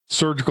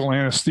surgical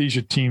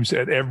anesthesia teams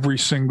at every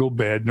single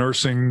bed,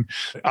 nursing,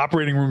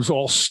 operating rooms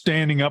all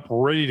standing up,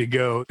 ready to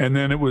go. And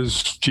then it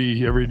was,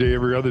 every day,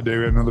 every other day,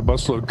 we had another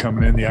busload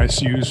coming in. The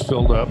ICUs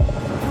filled up.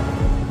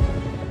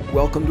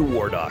 Welcome to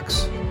War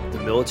Docs, the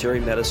military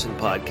medicine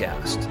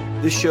podcast.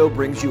 This show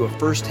brings you a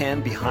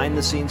first-hand,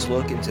 behind-the-scenes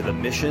look into the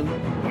mission,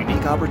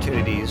 unique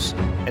opportunities,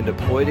 and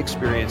deployed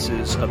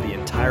experiences of the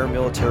entire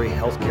military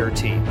healthcare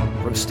team.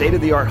 From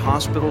state-of-the-art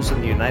hospitals in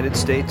the United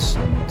States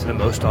to the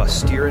most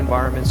austere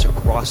environments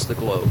across the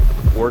globe,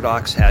 War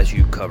Docs has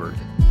you covered.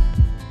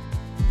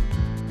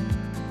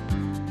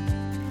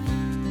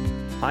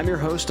 I'm your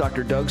host,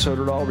 Dr. Doug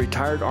Soderdahl,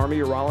 retired Army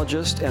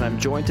urologist, and I'm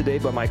joined today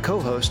by my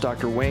co-host,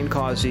 Dr. Wayne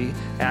Causey,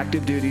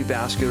 active duty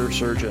vascular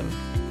surgeon.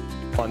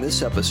 On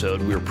this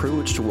episode, we are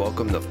privileged to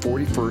welcome the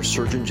 41st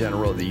Surgeon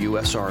General of the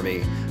U.S.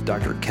 Army,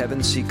 Dr.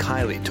 Kevin C.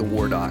 Kiley, to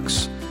War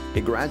Docs. A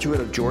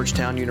graduate of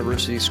Georgetown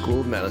University School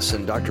of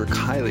Medicine, Dr.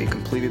 Kiley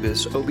completed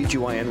his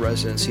OBGYN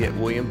residency at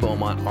William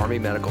Beaumont Army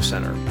Medical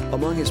Center.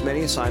 Among his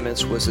many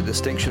assignments was the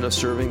distinction of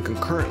serving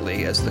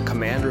concurrently as the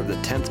commander of the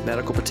 10th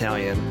Medical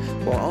Battalion,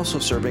 while also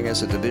serving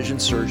as a division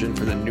surgeon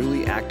for the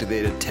newly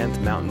activated 10th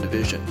Mountain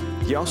Division.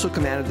 He also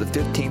commanded the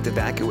 15th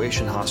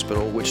Evacuation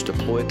Hospital, which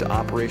deployed to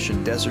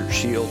Operation Desert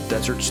Shield,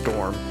 Desert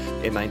Storm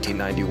in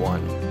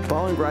 1991.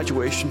 Following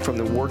graduation from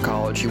the War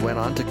College, he went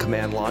on to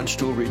command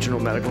Landstuhl Regional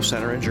Medical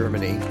Center in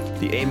Germany,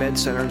 the AMED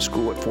Center and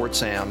School at Fort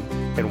Sam,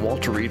 and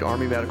Walter Reed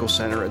Army Medical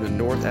Center in the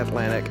North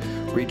Atlantic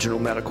Regional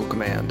Medical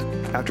Command.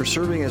 After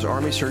serving as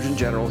Army Surgeon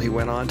General, he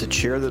went on to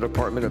chair the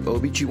Department of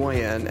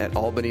OBGYN at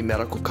Albany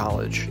Medical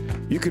College.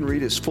 You can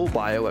read his full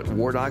bio at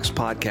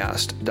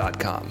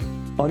wardocspodcast.com.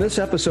 On this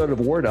episode of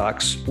War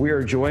Docs, we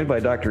are joined by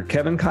Dr.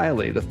 Kevin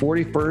Kiley, the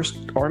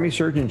 41st Army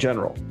Surgeon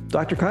General.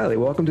 Dr. Kiley,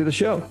 welcome to the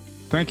show.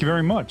 Thank you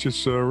very much.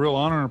 It's a real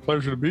honor and a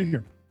pleasure to be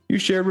here. You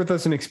shared with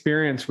us an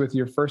experience with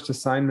your first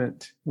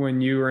assignment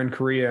when you were in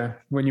Korea,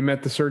 when you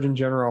met the Surgeon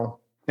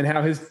General, and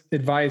how his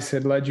advice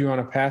had led you on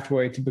a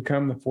pathway to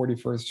become the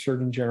 41st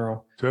Surgeon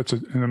General. That's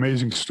an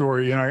amazing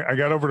story. And I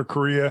got over to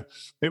Korea.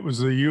 It was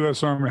the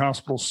U.S. Army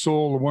Hospital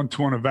Seoul, the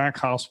 121 Evac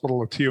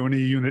Hospital, a TONE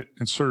unit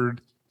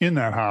inserted in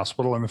that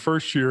hospital. And the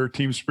first year,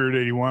 Team Spirit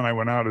 81, I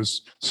went out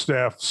as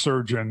staff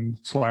surgeon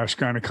 /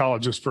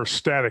 gynecologist for a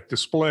static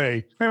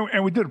display.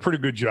 And we did a pretty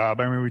good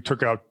job. I mean, we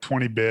took out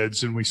 20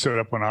 beds and we set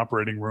up an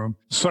operating room.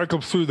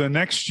 Cycled through the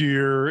next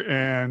year,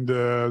 and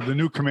the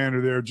new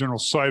commander there, General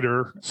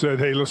Sider, said,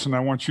 "Hey, listen, I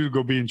want you to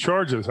go be in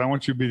charge of this. I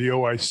want you to be the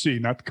OIC,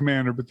 not the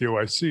commander, but the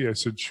OIC." I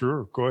said,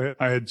 "Sure, go ahead."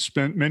 I had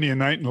spent many a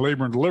night in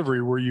labor and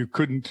delivery where you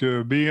couldn't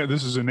be,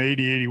 this is in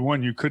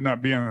 80-81, you could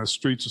not be on the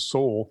streets of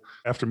Seoul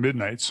after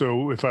midnight.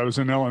 So if I was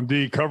in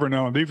L&D, covering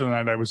L&D for the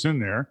night, I was in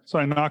there. So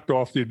I knocked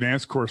off the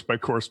advanced course by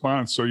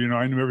correspondence. So,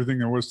 I knew everything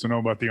there was to know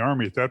about the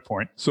Army at that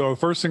point. So the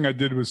first thing I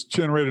did was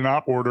generate an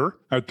op order.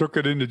 I took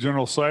it into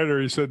General Sider.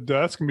 He said,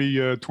 "That's going to be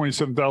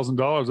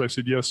 $27,000. I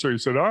said, "Yes, sir." He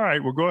said, "All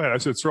right, well, go ahead." I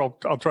said, "Sir,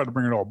 I'll try to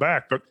bring it all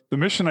back." But the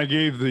mission I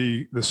gave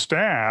the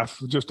staff,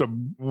 just a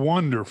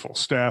wonderful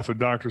staff of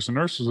doctors and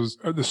nurses, was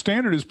the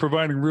standard is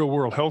providing real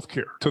world health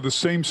care to the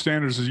same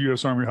standards as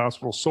U.S. Army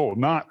Hospital Seoul,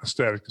 not a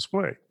static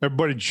display.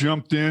 Everybody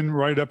jumped in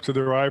right up to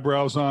their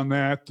eyebrows on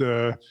that.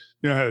 I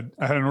had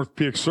an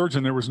orthopedic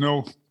surgeon. There was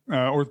no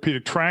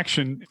orthopedic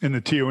traction in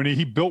the TONE.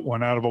 He built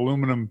one out of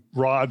aluminum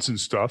rods and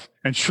stuff.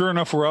 And sure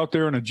enough, we're out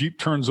there and a Jeep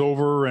turns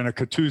over and a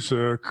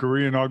Katyusha,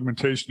 Korean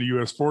augmentation of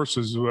U.S.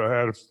 forces,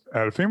 had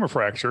a femur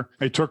fracture.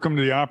 They took him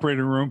to the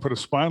operating room, put a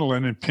spinal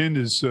in and pinned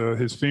his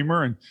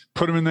femur and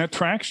put him in that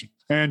traction.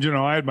 And,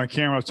 I had my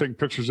camera, I was taking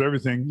pictures of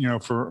everything,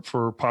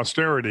 for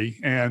posterity.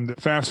 And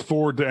fast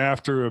forward to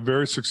after a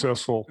very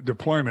successful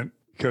deployment,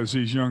 because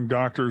these young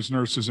doctors,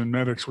 nurses, and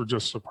medics were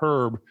just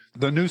superb.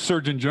 The new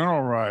Surgeon General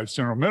arrives,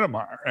 General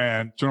Mittermeier,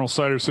 and General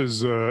Sider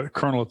says,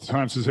 Colonel at the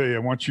time says, "Hey, I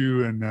want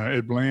you and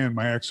Ed Bland,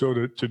 my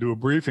XO, to do a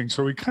briefing."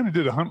 So we kind of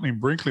did a Huntley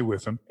and Brinkley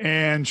with him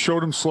and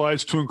showed him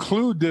slides to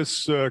include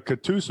this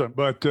Katyusha.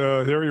 But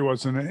there he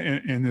was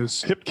in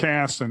this hip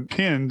cast and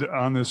pinned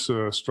on this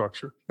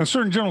structure. And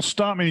Surgeon General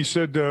stopped me and he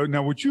said,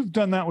 "Now, would you have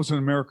done that as an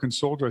American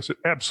soldier?" I said,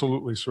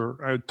 "Absolutely, sir.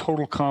 I had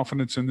total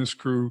confidence in this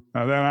crew.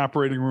 That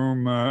operating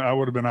room, I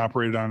would have been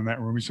operated on in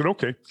that room." He said,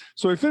 "Okay."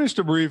 So I finished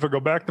the brief. I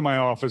go back to my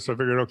office. I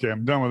figured, okay,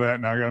 I'm done with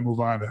that. Now I got to move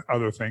on to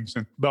other things.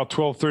 And about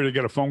 12:30, I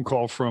got a phone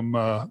call from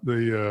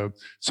the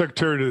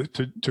secretary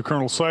to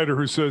Colonel Sider,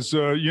 who says,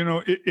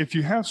 if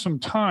you have some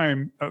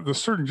time, the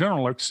Surgeon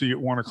General would like to see you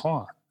at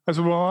 1:00. I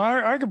said, "Well,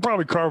 I could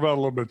probably carve out a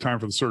little bit of time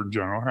for the Surgeon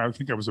General." I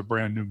think I was a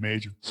brand new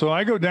major. So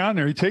I go down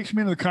there. He takes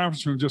me into the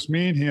conference room, just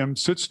me and him,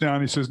 sits down.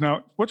 He says,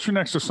 "Now, what's your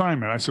next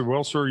assignment?" I said,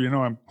 "Well, sir,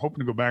 I'm hoping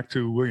to go back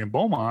to William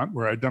Beaumont,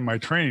 where I'd done my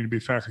training to be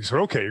faculty." He said,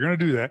 "Okay, you're going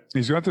to do that." And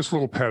he's got this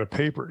little pad of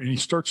paper, and he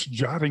starts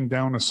jotting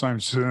down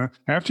assignments. He said,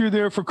 "After you're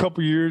there for a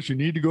couple of years, you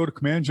need to go to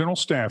Command General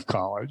Staff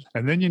College,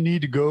 and then you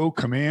need to go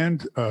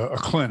command a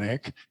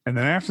clinic, and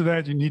then after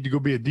that, you need to go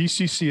be a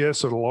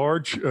DCCS at a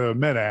large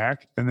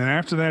MEDAC, and then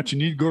after that, you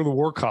need to go to the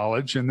War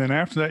College, and then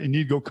after that, you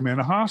need to go command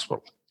a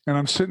hospital." And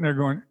I'm sitting there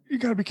going, You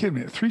got to be kidding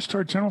me. A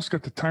 3-star general's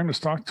got the time to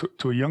talk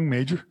to a young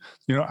major,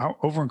 out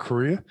over in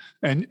Korea.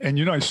 And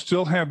I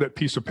still have that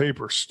piece of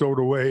paper stowed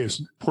away as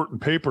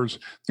important papers.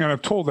 And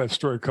I've told that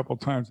story a couple of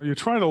times. You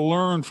try to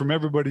learn from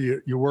everybody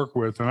you work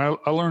with. And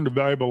I learned a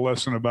valuable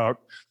lesson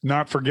about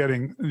not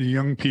forgetting the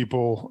young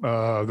people,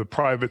 the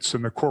privates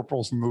and the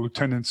corporals and the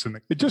lieutenants. And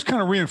it just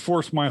kind of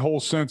reinforced my whole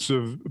sense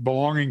of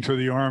belonging to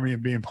the Army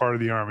and being part of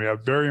the Army.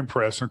 I'm very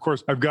impressed. And of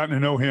course, I've gotten to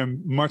know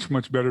him much,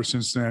 much better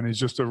since then. He's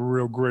just a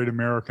real great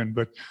American.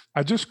 But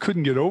I just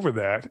couldn't get over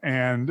that.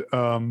 And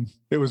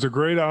it was a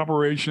great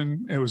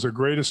operation. It was a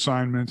great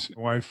assignment.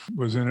 My wife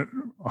was in it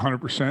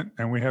 100%,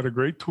 and we had a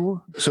great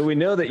tour. So we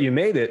know that you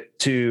made it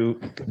to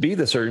be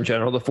the Surgeon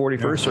General, the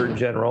 41st Surgeon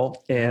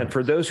General. And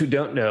for those who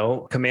don't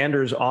know,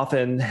 commanders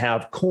often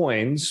have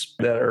coins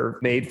that are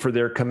made for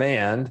their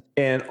command.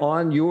 And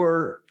on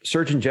your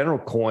Surgeon General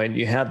coin,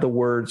 you have the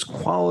words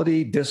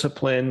quality,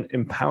 discipline,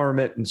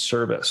 empowerment, and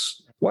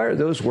service. Why are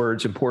those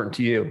words important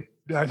to you?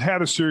 I'd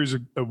had a series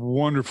of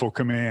wonderful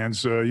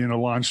commands,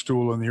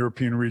 Landstuhl and the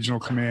European Regional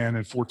Command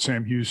at Fort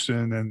Sam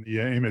Houston, and the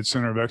AMED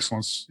Center of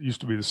Excellence,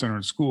 used to be the center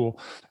in school,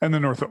 and the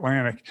North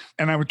Atlantic.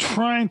 And I was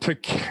trying to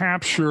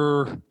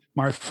capture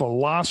my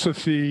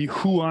philosophy,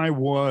 who I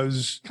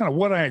was, kind of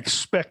what I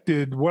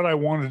expected, what I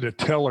wanted to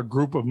tell a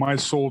group of my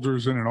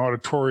soldiers in an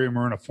auditorium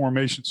or in a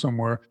formation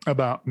somewhere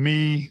about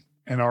me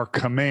and our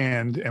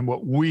command and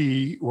what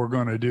we were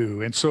going to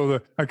do. And so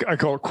I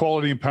call it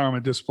quality,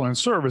 empowerment, discipline, and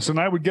service. And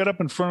I would get up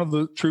in front of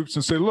the troops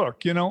and say,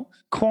 look,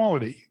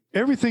 quality.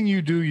 Everything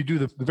you do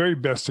the very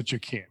best that you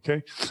can,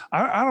 okay?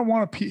 I don't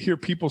want to hear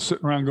people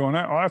sitting around going,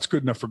 oh, that's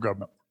good enough for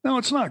government. No,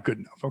 it's not good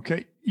enough,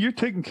 okay? You're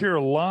taking care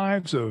of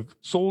lives of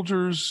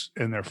soldiers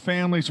and their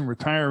families and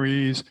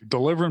retirees,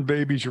 delivering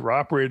babies, you're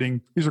operating.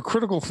 These are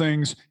critical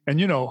things.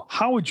 And,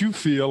 how would you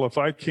feel if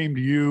I came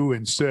to you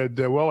and said,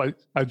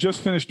 I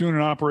just finished doing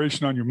an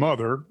operation on your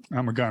mother.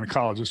 I'm a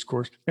gynecologist, of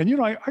course. And,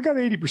 I got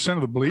 80%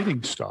 of the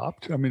bleeding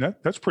stopped. I mean,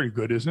 that's pretty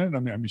good, isn't it? I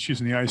mean,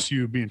 she's in the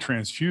ICU being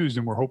transfused,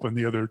 and we're hoping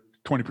the other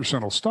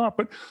 20% will stop,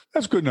 but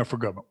that's good enough for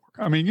government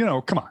work. I mean,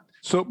 come on.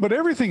 So, but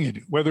everything you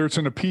do, whether it's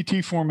in a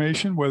PT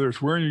formation, whether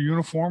it's wearing your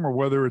uniform, or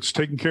whether it's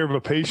taking care of a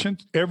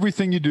patient,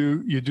 everything you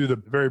do the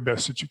very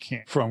best that you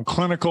can, from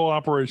clinical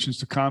operations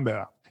to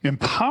combat.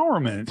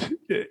 Empowerment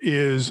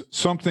is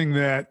something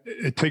that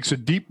it takes a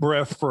deep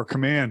breath for a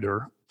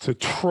commander to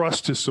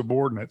trust his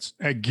subordinates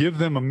and give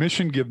them a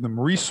mission, give them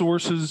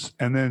resources,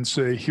 and then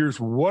say, here's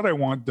what I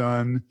want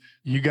done.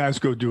 You guys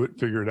go do it,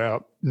 figure it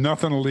out.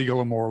 Nothing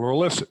illegal, immoral, or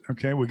illicit.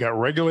 Okay. We got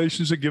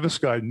regulations that give us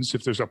guidance.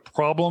 If there's a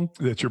problem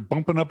that you're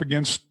bumping up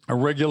against a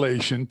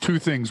regulation, 2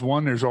 things.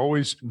 1, there's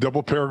always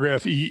double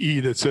paragraph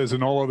EE that says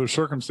in all other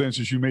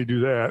circumstances, you may do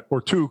that.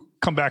 Or 2,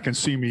 come back and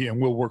see me and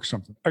we'll work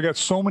something. I got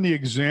so many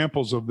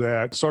examples of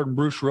that. Sergeant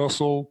Bruce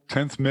Russell,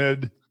 10th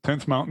Med,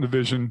 10th Mountain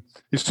Division,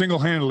 he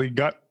single-handedly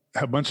got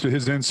a bunch of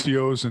his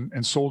NCOs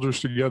and soldiers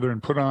together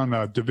and put on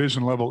a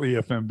division level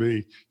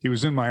EFMB. He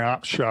was in my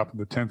ops shop in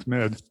the 10th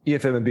Med.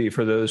 EFMB,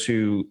 for those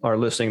who are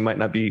listening, might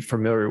not be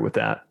familiar with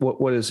that.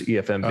 What is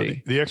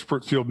EFMB? The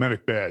Expert Field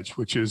Medic Badge,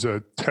 which is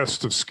a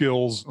test of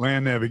skills,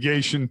 land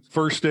navigation,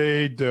 first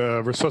aid,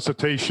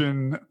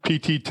 resuscitation,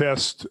 PT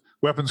test,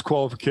 weapons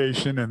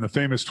qualification, and the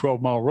famous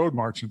 12-mile road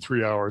march in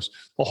 3 hours,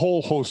 a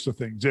whole host of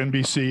things,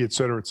 NBC, et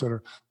cetera,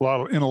 a lot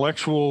of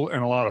intellectual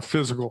and a lot of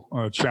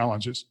physical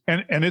challenges.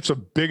 And it's a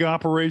big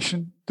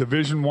operation,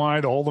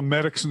 division-wide. All the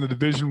medics in the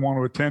division want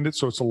to attend it,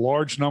 so it's a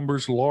large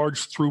numbers,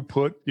 large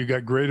throughput. You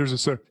got graders, et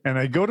cetera. And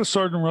I go to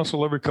Sergeant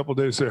Russell every couple of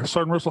days and say,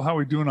 Sergeant Russell, how are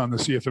we doing on the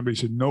CFMB? He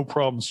said, no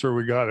problem, sir,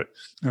 we got it.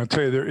 And I'll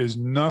tell you, there is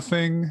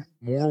nothing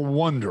more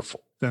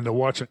wonderful than to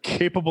watch a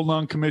capable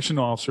non-commissioned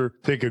officer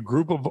take a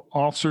group of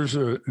officers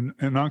and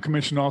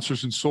non-commissioned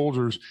officers and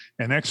soldiers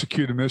and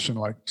execute a mission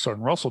like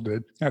Sergeant Russell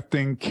did. That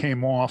thing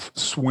came off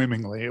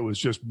swimmingly. It was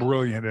just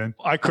brilliant. And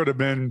I could have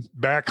been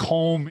back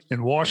home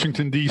in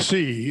Washington,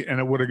 D.C., and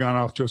it would have gone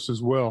off just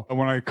as well.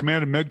 When I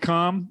commanded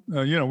MedCom,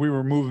 we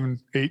were moving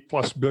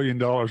 $8+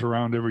 billion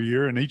around every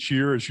year. And each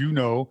year, as you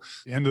know,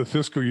 the end of the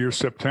fiscal year,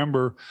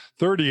 September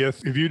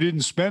 30th, if you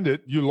didn't spend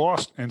it, you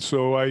lost. And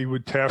so I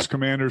would task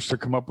commanders to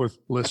come up with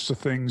lists of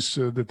things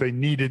that they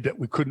needed that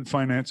we couldn't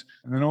finance.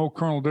 And then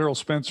Colonel Darrell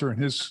Spencer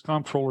and his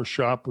comptroller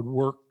shop would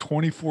work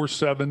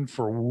 24/7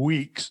 for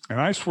weeks.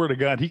 And I swear to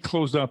God, he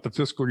closed out the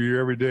fiscal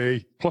year every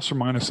day, plus or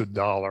minus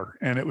 $1.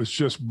 And it was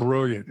just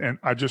brilliant. And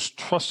I just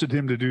trusted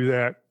him to do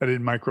that. I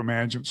didn't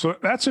micromanage him. So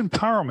that's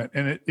empowerment.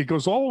 And it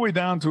goes all the way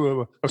down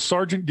to a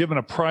sergeant giving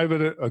a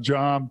private a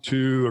job,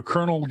 to a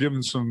colonel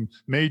giving some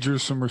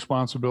majors some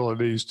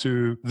responsibilities,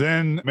 to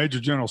then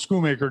Major General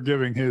Schoolmaker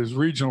giving his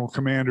regional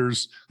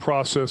commanders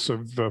process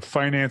of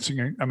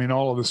financing. I mean,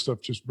 all of this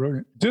stuff, just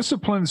brilliant.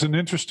 Discipline is an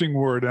interesting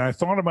word. And I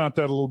thought about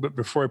that a little bit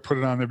before I put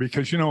it on there,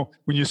 because,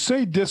 when you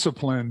say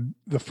discipline,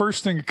 the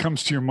first thing that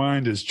comes to your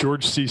mind is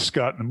George C.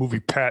 Scott in the movie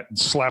Patton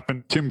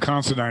slapping Tim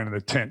Considine in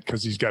the tent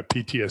because he's got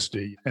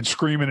PTSD, and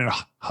screaming and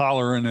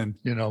hollering and,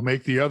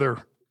 make the other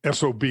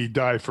SOB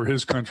die for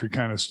his country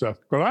kind of stuff.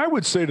 But I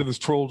would say to the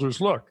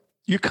soldiers, look,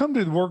 You come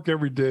to work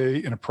every day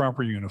in a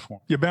proper uniform.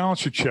 You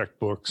balance your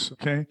checkbooks,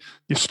 okay?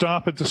 You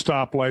stop at the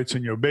stoplights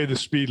and you obey the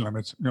speed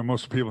limits.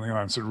 Most people in the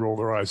audience would roll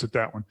their eyes at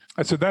that one.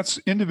 I said, that's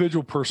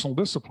individual personal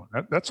discipline.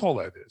 That's all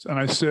that is. And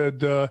I said,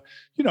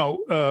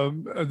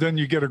 then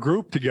you get a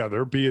group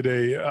together, be it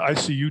a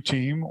ICU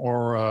team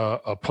or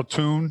a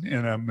platoon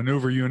in a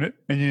maneuver unit,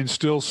 and you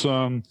instill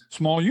some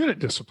small unit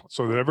discipline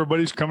so that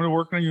everybody's coming to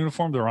work in a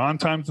uniform. They're on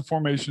time to the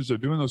formations. They're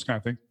doing those kind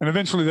of things. And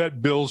eventually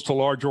that builds to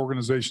large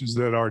organizations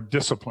that are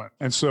disciplined.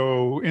 And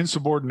so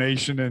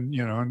insubordination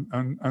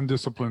and,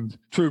 undisciplined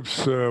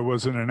troops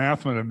was an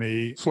anathema to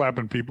me,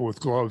 slapping people with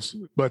gloves.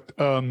 But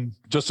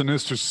just an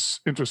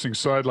interesting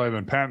sidelight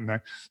on Patton.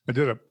 I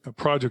did a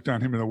project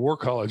on him in the War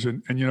College,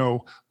 and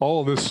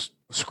all of this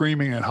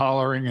screaming and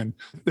hollering, and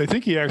they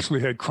think he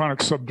actually had chronic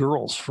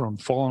subdurals from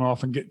falling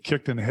off and getting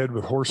kicked in the head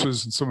with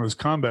horses and some of his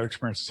combat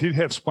experiences. He'd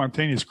have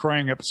spontaneous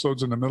crying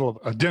episodes in the middle of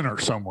a dinner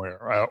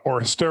somewhere, or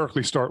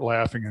hysterically start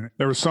laughing. And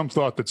there was some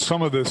thought that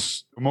some of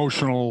this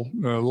emotional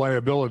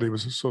liability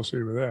was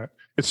associated with that.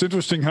 It's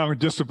interesting how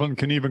discipline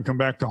can even come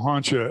back to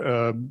haunt you.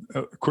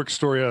 A quick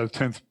story out of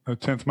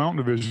 10th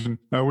Mountain Division.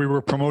 We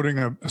were promoting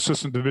an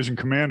assistant division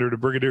commander to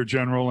brigadier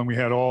general, and we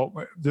had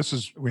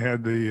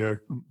the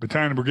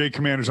battalion and brigade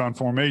commanders on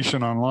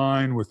formation on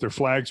line with their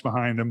flags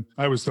behind them.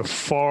 I was the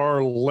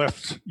far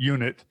left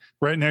unit.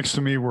 Right next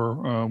to me were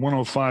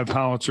 105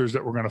 howitzers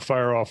that were going to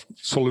fire off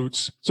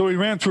salutes. So we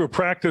ran through a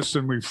practice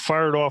and we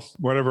fired off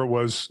whatever it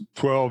was,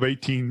 12,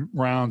 18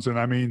 rounds. And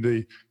I mean,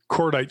 the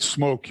cordite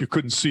smoke, you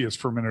couldn't see us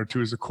for a minute or two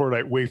as the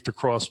cordite wafted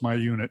across my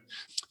unit.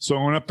 So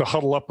I went up to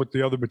huddle up with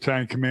the other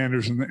battalion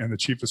commanders and the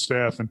chief of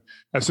staff. And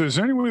I said, is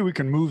there any way we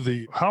can move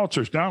the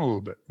howitzers down a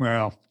little bit?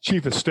 Well,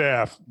 chief of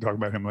staff, talk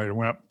about him later,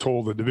 went up and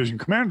told the division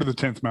commander of the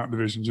 10th Mountain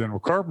Division, General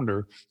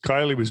Carpenter.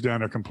 Kiley was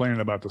down there complaining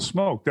about the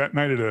smoke. That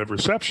night at a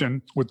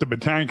reception with the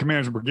battalion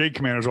commanders and brigade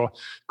commanders,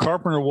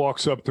 Carpenter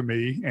walks up to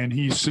me and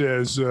he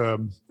says, I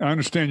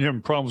understand you're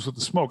having problems with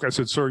the smoke. I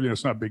said, sir,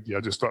 it's not a big deal.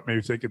 I just thought maybe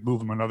if they could move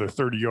them another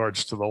 30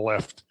 yards to the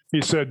left.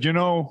 He said,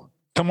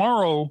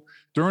 tomorrow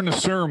during the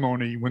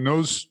ceremony, when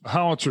those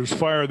howitzers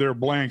fire their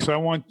blanks, I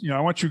want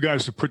you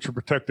guys to put your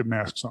protective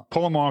masks on.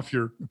 Pull them out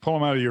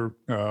of your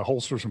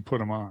holsters and put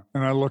them on.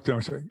 And I looked at him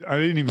and said, I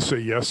didn't even say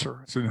yes, sir.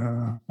 I said,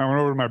 I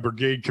went over to my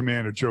brigade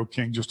commander, Joe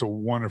King, just a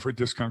wonderful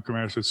discount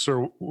commander. I said, sir,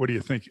 what do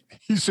you think?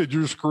 He said,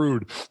 you're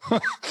screwed.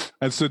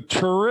 I said,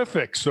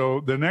 terrific.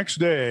 So the next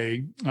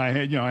day I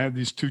had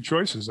these two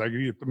choices. I could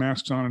either put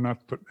masks on or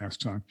not put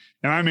masks on.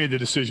 And I made the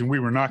decision we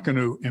were not going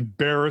to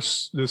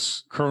embarrass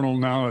this Colonel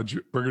Knowledge,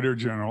 Brigadier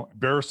General,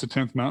 embarrass the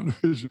 10th Mountain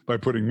Division by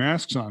putting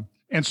masks on.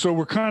 And so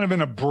we're kind of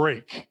in a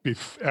break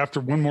after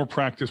one more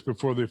practice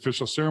before the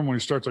official ceremony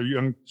starts. Our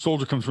young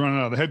soldier comes running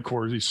out of the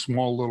headquarters, these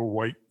small little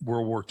white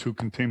World War II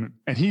containment.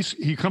 And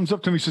he comes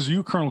up to me, he says, are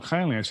you Colonel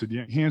Kiley? I said,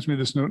 yeah. He hands me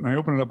this note and I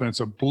open it up and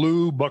it's a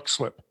blue buck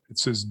slip. It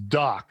says,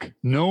 Doc,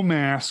 no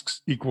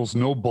masks equals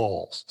no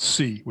balls.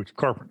 C, which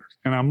Carpenter.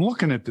 And I'm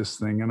looking at this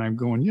thing and I'm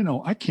going,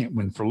 I can't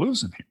win for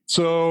losing here.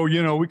 So,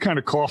 we kind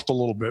of coughed a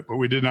little bit, but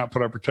we did not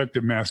put our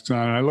protective masks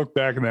on. And I looked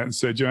back at that and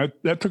said,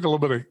 that took a little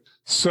bit of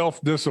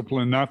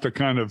self-discipline not to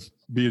kind of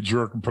be a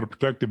jerk and put a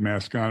protective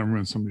mask on and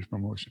ruin somebody's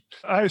promotion.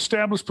 I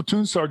established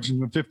platoon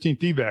sergeant in the 15th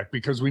evac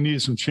because we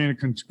needed some chain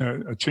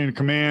of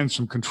command,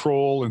 some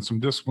control, and some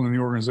discipline in the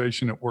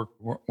organization that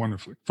worked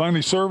wonderfully.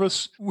 Finally,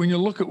 service. When you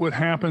look at what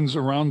happens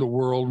around the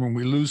world when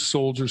we lose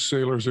soldiers,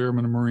 sailors,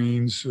 airmen, and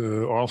Marines,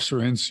 officer,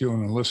 NCO,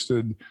 and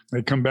enlisted,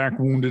 they come back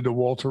wounded to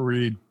Walter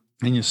Reed,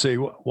 and you say,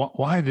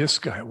 why this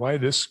guy? Why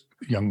this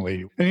young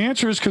lady? And the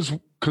answer is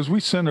because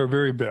we send our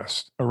very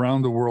best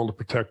around the world to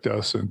protect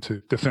us and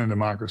to defend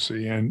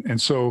democracy.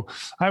 And so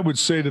I would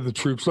say to the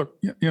troops, look,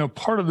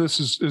 part of this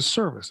is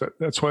service.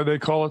 That's why they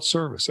call it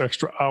service.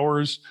 Extra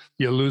hours,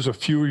 you lose a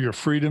few of your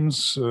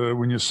freedoms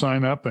when you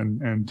sign up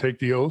and take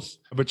the oath.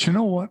 But you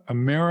know what?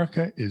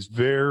 America is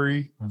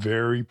very,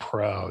 very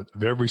proud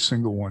of every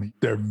single one of you.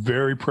 They're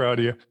very proud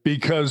of you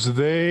because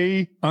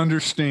they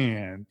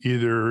understand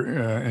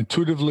either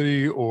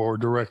intuitively or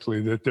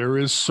directly that there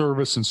is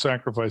service and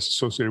sacrifice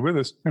associated with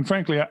us. And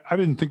frankly, I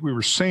didn't think we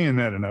were saying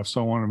that enough,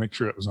 so I wanted to make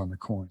sure it was on the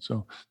coin.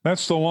 So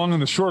that's the long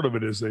and the short of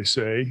it, as they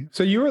say.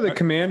 So you were the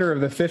commander of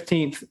the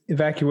 15th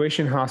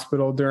Evacuation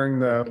Hospital during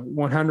the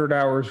 100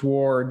 Hours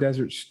War,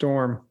 Desert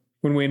Storm,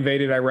 when we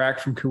invaded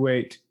Iraq from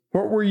Kuwait.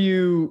 What were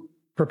you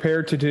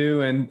prepared to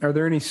do, and are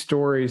there any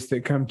stories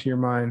that come to your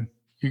mind?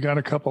 You got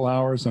a couple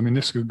hours. I mean,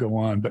 this could go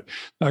on. But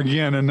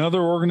again, another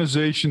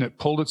organization that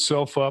pulled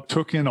itself up,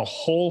 took in a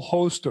whole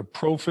host of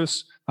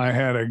profis. I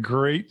had a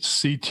great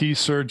CT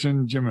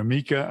surgeon, Jim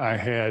Amika. I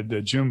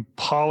had Jim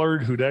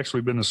Pollard, who'd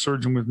actually been a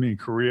surgeon with me in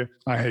Korea.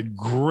 I had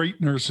great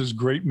nurses,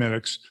 great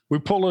medics. We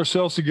pulled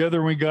ourselves together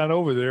and we got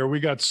over there. We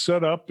got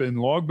set up in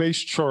Log Base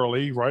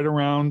Charlie, right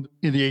around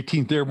in the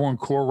 18th Airborne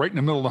Corps, right in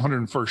the middle of the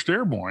 101st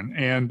Airborne.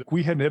 And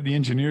we had to have the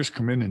engineers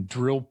come in and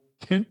drill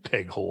tent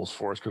peg holes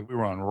for us because we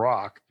were on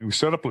rock. We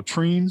set up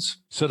latrines,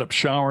 set up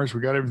showers.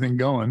 We got everything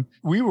going.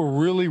 We were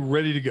really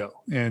ready to go.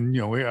 And,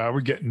 I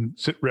was getting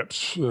sit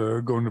reps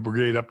going to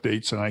brigade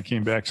updates. And I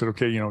came back and said,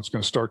 okay, it's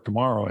going to start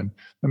tomorrow. And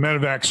the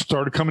medevacs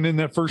started coming in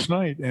that first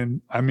night.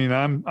 And I mean,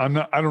 I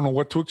don't know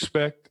what to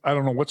expect. I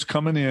don't know what's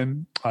coming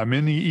in. I'm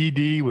in the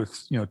ED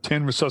with,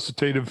 10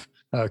 resuscitative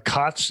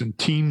cots and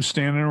teams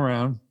standing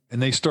around.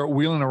 And they start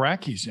wheeling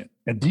Iraqis in.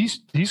 And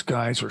these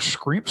guys are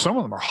screaming. Some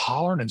of them are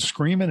hollering and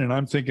screaming. And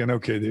I'm thinking,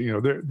 okay,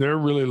 they're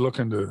really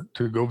looking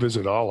to go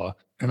visit Allah.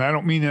 And I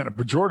don't mean that in a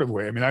pejorative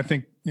way. I mean, I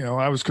think,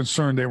 I was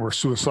concerned they were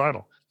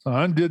suicidal. So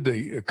I undid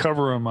the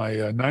cover on my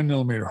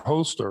 9mm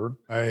holster.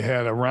 I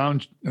had a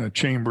round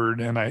chambered,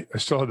 and I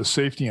still had the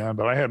safety on,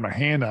 but I had my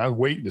hand out. I was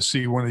waiting to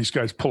see one of these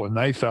guys pull a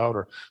knife out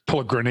or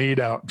pull a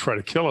grenade out and try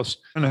to kill us.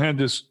 And I had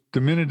this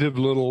diminutive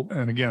little,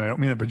 and again, I don't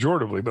mean it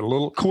pejoratively, but a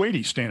little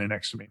Kuwaiti standing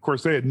next to me. Of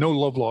course, they had no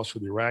love lost for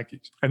the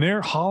Iraqis. And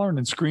they're hollering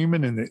and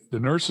screaming, and the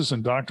nurses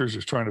and doctors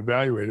are trying to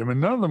evaluate them, and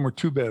none of them were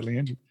too badly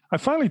injured. I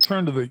finally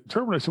turned to the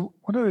interpreter. I said,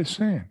 what are they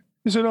saying?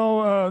 He said,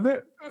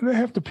 they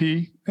have to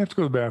pee. They have to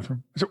go to the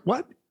bathroom. I said,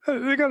 what?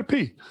 They got to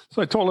pee.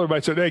 So I told everybody, I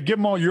said, hey, give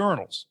them all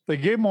urinals. They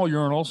gave them all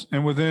urinals.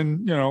 And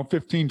within,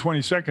 15,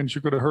 20 seconds,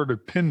 you could have heard a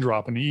pin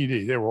drop in the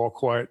ED. They were all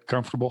quiet,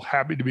 comfortable,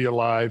 happy to be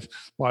alive.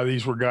 A lot of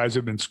these were guys that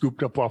had been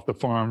scooped up off the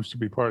farms to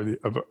be part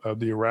of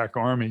the Iraq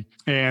army.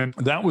 And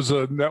that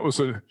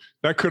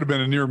could have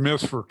been a near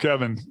miss for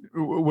Kevin. It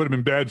would have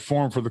been bad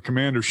form for the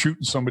commander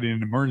shooting somebody in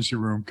an emergency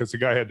room because the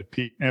guy had to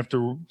pee. After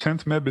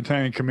 10th Med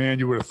Battalion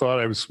Command, you would have thought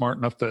I was smart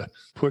enough to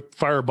put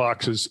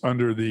fireboxes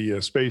under the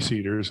space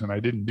heaters, and I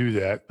didn't do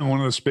that. And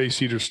one of the space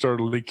heaters started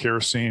to leak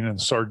kerosene, and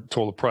the sergeant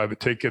told the private,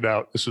 take it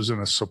out. This was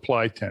in a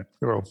supply tent.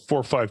 There were 4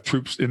 or 5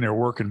 troops in there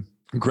working,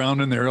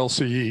 grounding their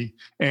LCE.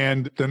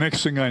 And the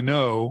next thing I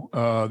know,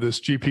 this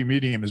GP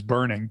medium is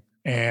burning,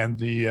 and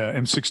the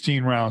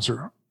M16 rounds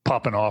are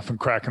popping off and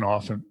cracking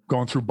off and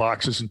going through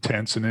boxes and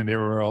tents and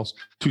everywhere else.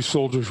 2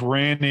 soldiers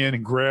ran in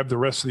and grabbed the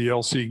rest of the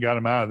LC and got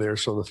them out of there.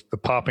 So the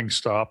popping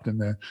stopped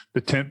and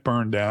the tent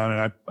burned down.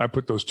 And I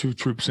put those 2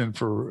 troops in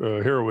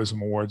for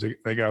heroism awards.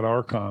 They got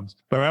ARCOMs.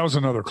 But that was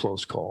another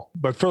close call.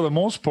 But for the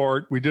most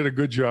part, we did a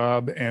good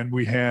job. And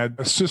we had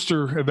a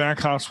sister evac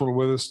hospital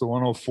with us, the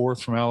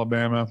 104th from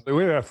Alabama.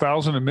 We had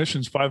 1,000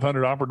 admissions,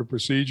 500 operative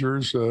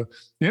procedures. The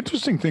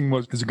interesting thing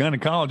was, as a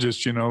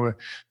gynecologist,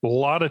 a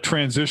lot of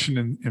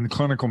transition in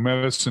clinical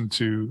medicine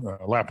to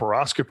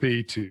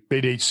laparoscopy, to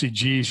beta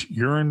HCGs,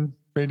 urine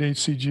beta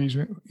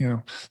HCGs,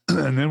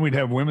 and then we'd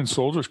have women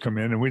soldiers come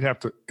in and we'd have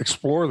to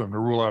explore them to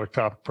rule out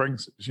ectopic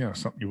pregnancies,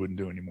 something you wouldn't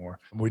do anymore.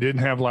 We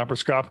didn't have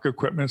laparoscopic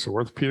equipment, so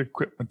orthopedic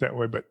equipment that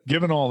way. But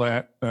given all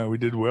that, we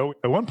did well.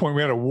 At one point,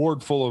 we had a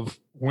ward full of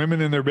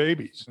women and their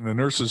babies, and the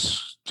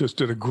nurses just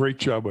did a great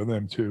job with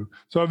them too.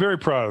 So I'm very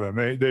proud of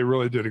them. They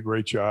really did a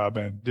great job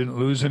and didn't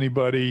lose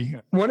anybody.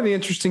 One of the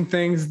interesting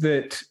things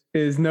that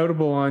is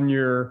notable on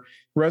your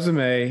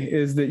resume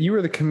is that you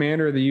were the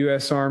commander of the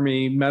U.S.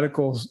 Army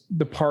Medical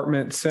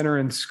Department Center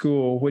and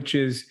School, which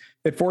is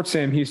at Fort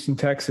Sam Houston,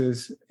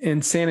 Texas,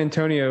 in San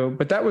Antonio,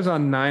 but that was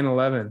on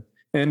 9/11.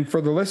 And for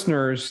the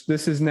listeners,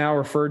 this is now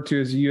referred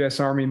to as the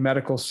U.S. Army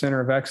Medical Center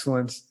of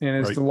Excellence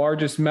and is the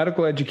largest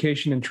medical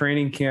education and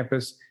training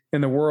campus in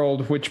the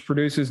world, which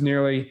produces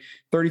nearly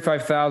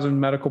 35,000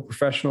 medical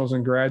professionals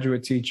and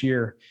graduates each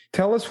year.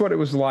 Tell us what it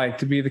was like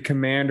to be the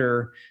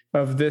commander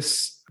of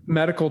this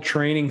medical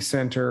training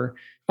center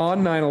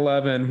on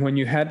 9/11 when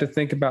you had to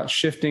think about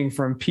shifting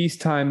from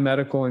peacetime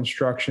medical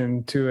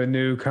instruction to a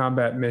new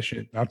combat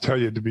mission. I'll tell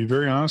you, to be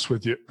very honest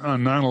with you,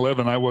 on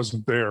 9/11, I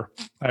wasn't there.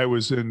 I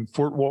was in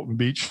Fort Walton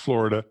Beach,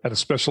 Florida, at a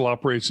special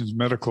operations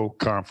medical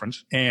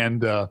conference.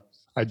 And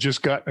I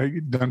just got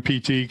done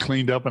PT,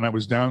 cleaned up, and I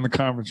was down in the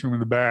conference room in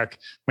the back.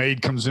 My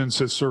aide comes in and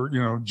says, sir,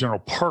 General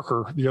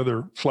Parker, the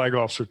other flag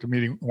officer at the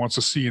meeting, wants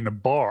to see you in the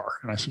bar.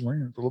 And I said, well,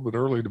 it's a little bit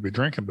early to be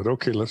drinking, but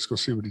okay, let's go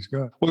see what he's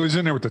got. Well, he's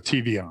in there with the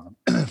TV on.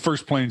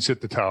 First plane's hit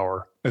the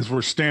tower. As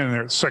we're standing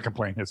there, the second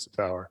plane hits the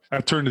tower.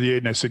 I turned to the aide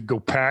and I said, go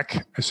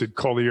pack. I said,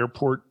 call the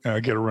airport,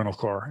 get a rental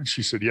car. And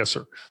she said, yes,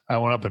 sir. I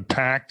went up and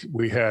packed.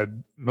 We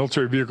had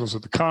military vehicles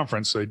at the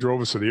conference. They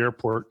drove us to the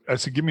airport. I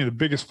said, give me the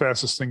biggest,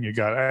 fastest thing you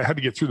got. I had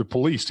to get through the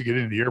police to get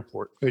into the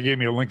airport. They gave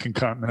me a Lincoln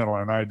Continental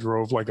and I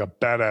drove like a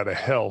bat out of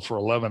hell for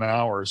 11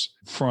 hours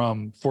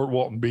from Fort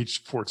Walton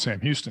Beach to Fort Sam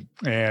Houston.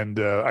 And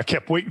I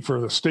kept waiting for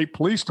the state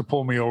police to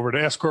pull me over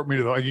to escort me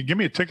to give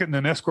me a ticket and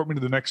then escort me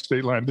to the next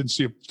state line. I didn't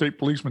see a state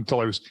policeman until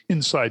I was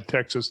inside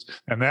Texas,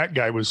 and that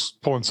guy was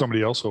pulling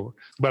somebody else over.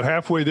 But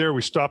halfway there,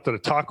 we stopped at a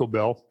Taco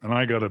Bell, and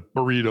I got a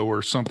burrito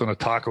or something, a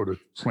taco to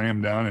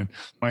slam down, and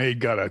my aide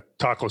got a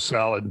taco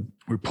salad.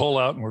 We pull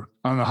out, and we're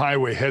on the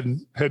highway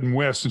heading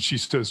west, and she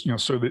says,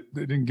 so they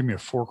didn't give me a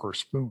fork or a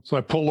spoon. So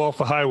I pulled off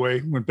the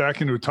highway, went back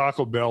into a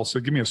Taco Bell,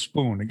 said, give me a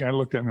spoon. The guy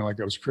looked at me like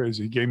I was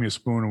crazy. He gave me a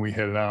spoon, and we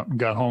headed out and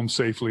got home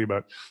safely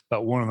about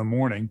 1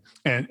 a.m.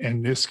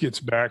 And this gets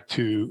back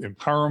to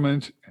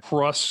empowerment,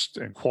 trust,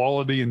 and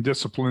quality and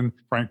discipline.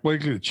 Frank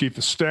Blakely, the chief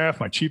of staff,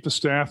 my chief of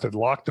staff, had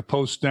locked the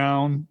post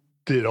down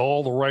did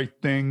all the right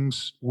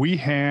things. We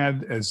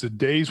had, as the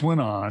days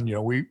went on,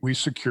 we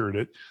secured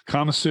it.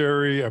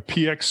 Commissary,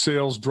 PX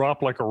sales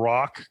dropped like a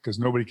rock because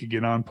nobody could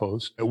get on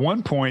post. At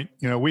one point,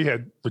 we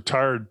had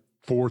retired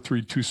 4,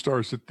 3, 2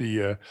 stars at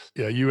the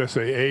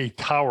USAA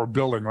Tower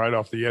building right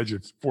off the edge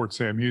of Fort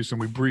Sam Houston.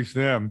 We briefed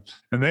them,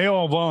 and they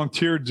all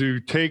volunteered to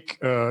take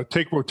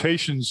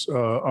rotations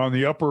on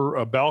the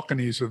upper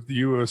balconies of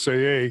the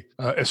USAA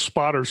as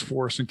spotters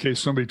for us in case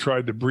somebody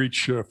tried to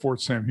breach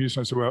Fort Sam Houston.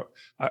 I said, well,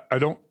 I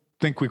don't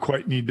think we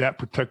quite need that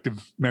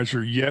protective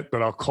measure yet,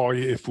 but I'll call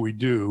you if we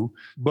do.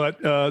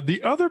 But the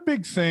other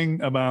big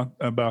thing about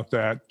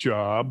that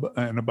job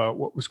and about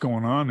what was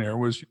going on there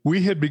was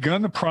we had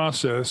begun the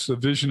process, the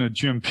vision of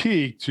Jim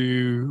Peak,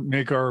 to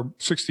make our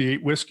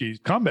 68 whiskeys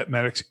combat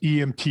medics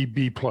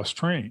EMTB plus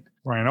trained.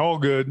 Ryan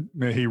Allgood,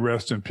 may he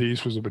rest in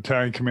peace, was a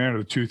battalion commander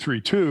of the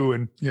 232,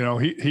 and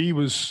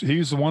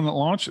he's the one that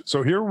launched it.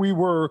 So here we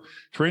were,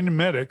 training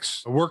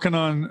medics, working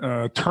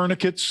on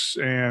tourniquets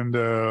and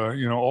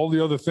all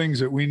the other things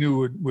that we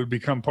knew would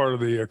become part of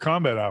the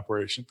combat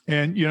operation.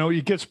 And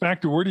it gets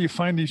back to, where do you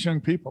find these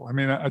young people? I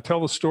mean, I tell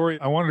the story.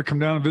 I wanted to come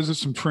down and visit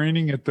some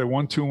training at the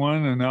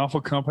 121 and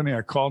Alpha Company.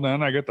 I called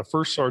down. I got the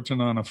first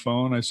sergeant on the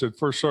phone. I said,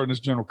 "First Sergeant, this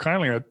is General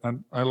Kiley.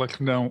 I'd like to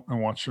come down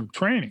and watch some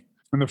training."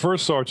 And the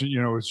first sergeant,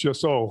 it's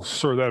just, "Oh,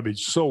 sir, that'd be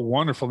so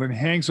wonderful." Then he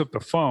hangs up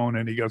the phone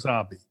and he goes,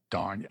 "I'll be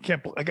darned.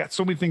 I got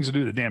so many things to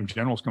do. The damn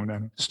general's coming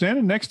down."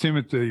 Standing next to him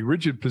at the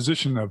rigid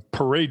position of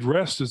parade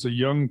rest is a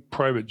young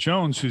Private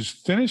Jones who's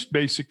finished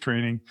basic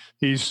training.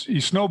 He's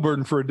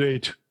snowbirding for a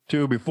day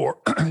two before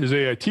his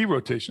AIT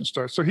rotation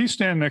starts. So he's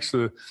standing next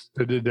to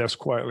the desk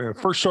quietly. The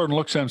first sergeant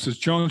looks at him and says,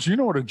 "Jones, you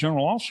know what a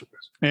general officer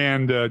is?"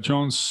 And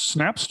Jones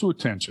snaps to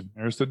attention.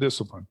 There's the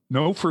discipline.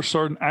 "No, First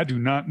Sergeant, I do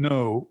not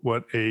know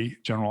what a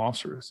general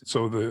officer is."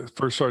 So the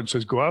first sergeant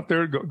says, "Go out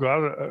there, go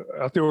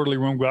out the orderly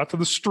room, go out to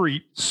the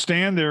street,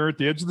 stand there at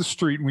the edge of the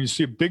street. And when you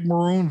see a big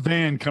maroon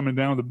van coming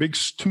down with the big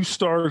 2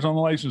 stars on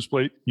the license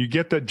plate, you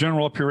get that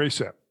general up here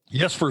ASAP."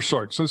 "Yes, First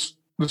Sergeant." So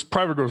this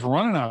private goes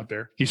running out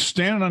there. He's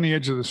standing on the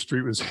edge of the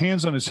street with his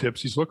hands on his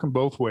hips. He's looking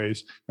both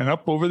ways. And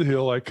up over the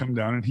hill, I come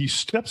down, and he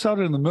steps out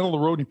in the middle of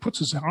the road. And he puts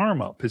his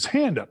arm up, his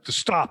hand up to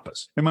stop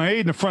us. And my aide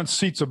in the front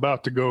seat's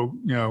about to go,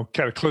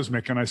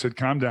 cataclysmic. And I said,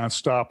 "Calm down,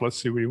 stop.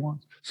 Let's see what he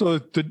wants." So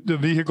the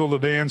vehicle, the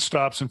van,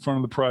 stops in front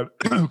of the private,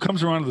 who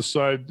comes around to the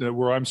side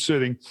where I'm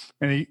sitting,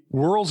 and he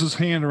whirls his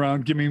hand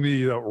around, giving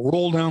me the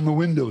roll down the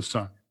window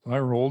sign. I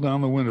roll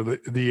down the window.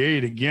 The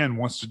aide, again,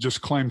 wants to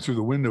just climb through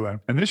the window at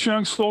him. And this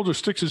young soldier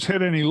sticks his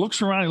head in. He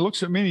looks around. He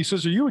looks at me, and he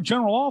says, "Are you a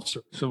general officer?"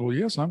 I said, "Well,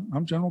 yes,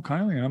 I'm General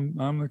Kiley.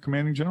 I'm the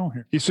commanding general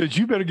here." He says,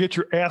 "You better get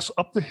your ass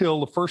up the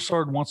hill. The first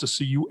sergeant wants to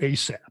see you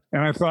ASAP."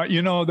 And I thought,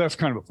 that's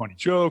kind of a funny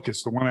joke.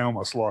 It's the one I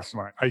almost lost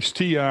my iced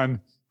tea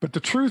on. But the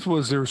truth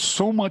was, there's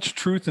so much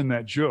truth in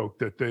that joke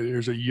that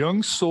there's a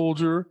young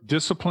soldier,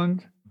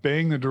 disciplined,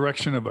 obeying the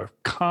direction of a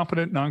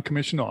competent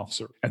non-commissioned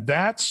officer. And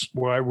that's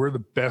why we're the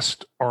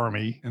best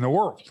army in the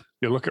world.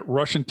 You look at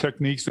Russian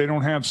techniques, they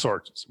don't have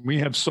sergeants. We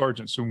have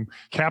sergeants,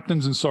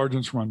 captains and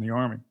sergeants run the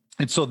army.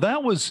 And so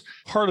that was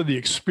part of the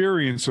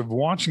experience of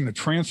watching the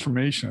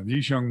transformation of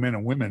these young men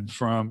and women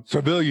from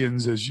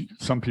civilians, as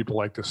some people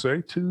like to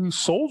say, to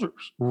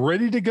soldiers,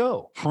 ready to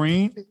go,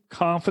 trained,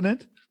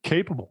 confident,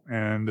 capable.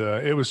 And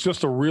it was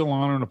just a real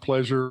honor and a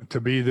pleasure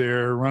to be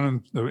there.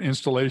 Running the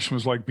installation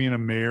was like being a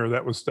mayor.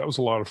 That was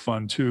a lot of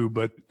fun too.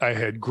 But I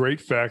had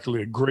great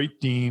faculty, a great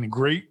dean,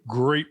 great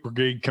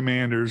brigade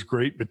commanders,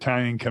 great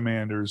battalion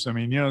commanders. I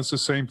mean, it's the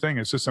same thing.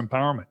 It's just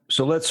empowerment.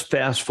 So let's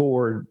fast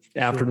forward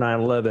after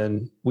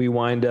 9/11. We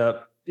wind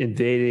up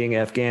invading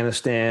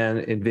Afghanistan,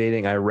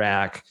 invading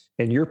Iraq.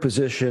 And your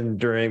position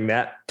during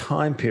that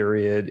time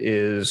period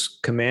is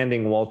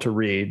commanding Walter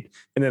Reed,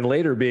 and then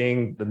later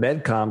being the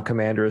MedCom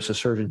commander as a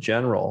Surgeon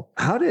General.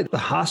 How did the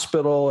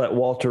hospital at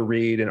Walter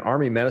Reed and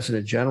Army medicine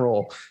in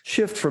general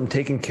shift from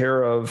taking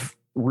care of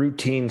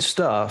routine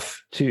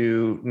stuff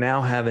to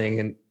now having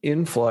an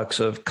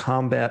influx of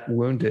combat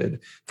wounded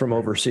from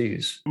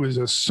overseas? It was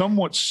a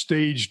somewhat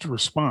staged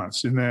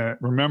response in that,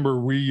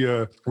 remember, we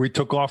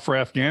took off for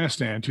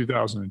Afghanistan in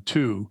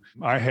 2002.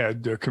 I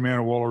had command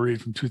of Walter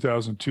Reed from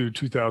 2002,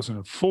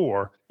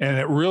 2004. And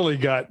it really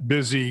got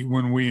busy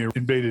when we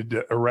invaded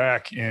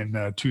Iraq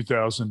in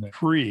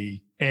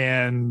 2003.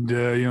 And,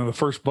 the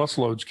first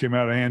busloads came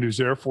out of Andrews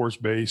Air Force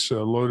Base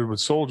loaded with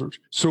soldiers.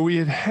 So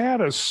we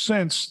had a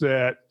sense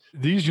that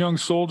these young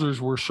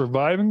soldiers were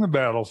surviving the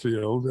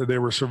battlefield. They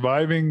were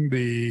surviving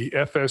the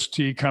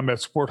FST,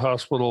 Combat Support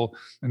Hospital,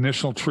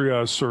 initial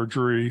triage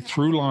surgery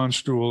through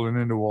Landstuhl and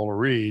into Walter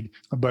Reed.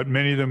 But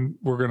many of them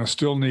were going to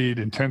still need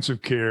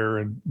intensive care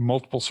and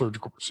multiple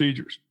surgical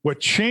procedures. What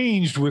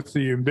changed with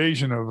the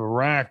invasion of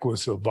Iraq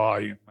was the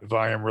volume. The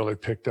volume really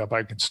picked up.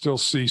 I could still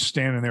see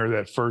standing there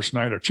that first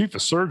night. Our chief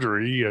of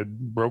surgery had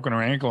broken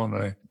her ankle in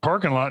the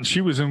parking lot, and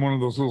she was in one of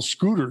those little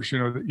scooters,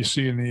 that you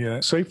see in the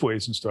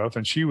Safeways and stuff,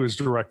 and she was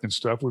directing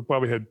stuff. We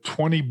probably had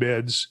 20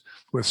 beds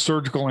with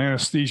surgical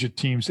anesthesia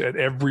teams at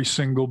every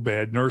single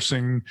bed,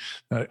 nursing,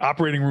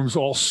 operating rooms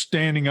all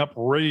standing up,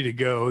 ready to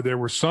go. There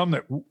were some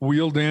that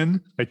wheeled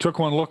in. I took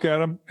one look at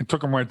them and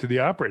took them right to the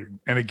operating room.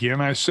 And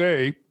again, I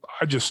say,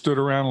 I just stood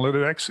around and let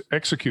it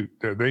execute.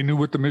 They knew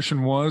what the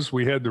mission was.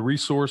 We had the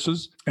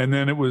resources. And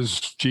then it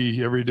was,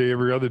 every day,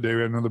 every other day,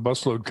 we had another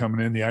busload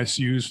coming in. The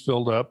ICUs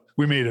filled up.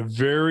 We made a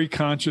very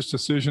conscious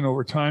decision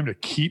over time to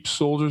keep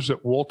soldiers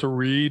at Walter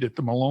Reed, at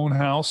the Malone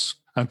House,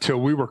 until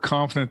we were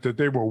confident that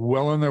they were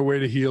well on their way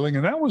to healing.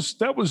 And that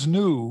was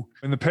new.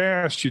 In the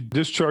past, you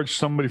discharge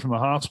somebody from the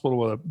hospital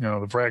with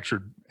the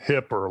fractured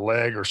hip or a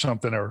leg or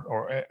something,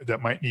 or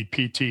that might need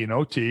PT and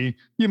OT.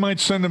 You might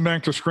send them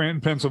back to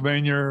Scranton,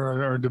 Pennsylvania,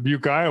 or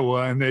Dubuque,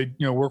 Iowa, and they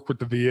work with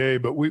the VA.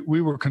 But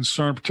we were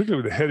concerned,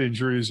 particularly with the head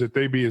injuries, that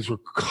they be as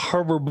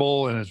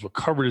recoverable and as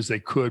recovered as they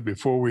could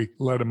before we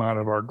let them out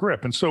of our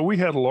grip. And so we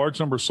had a large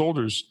number of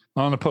soldiers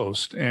on the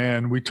post,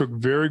 and we took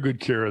very good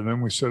care of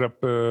them. We set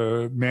up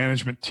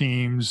management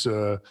teams,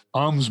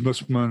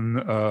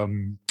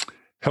 ombudsmen,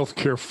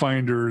 healthcare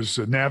finders,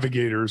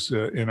 navigators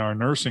in our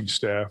nursing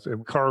staff,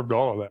 and carved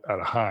all of that out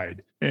of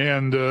hide.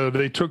 And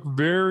they took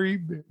very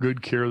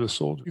good care of the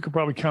soldiers. You could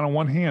probably count on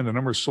one hand the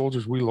number of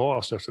soldiers we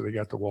lost after they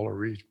got to Walter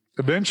Reed.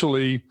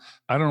 Eventually,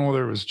 I don't know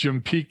whether it was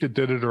Jim Peake that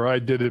did it or I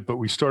did it, but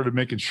we started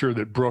making sure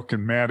that Brooke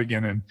and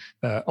Madigan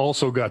and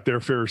also got their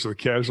fares of the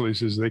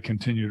casualties as they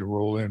continue to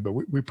roll in. But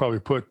we probably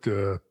put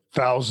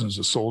thousands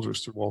of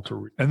soldiers through Walter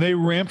Reed. And they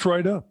ramped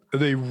right up.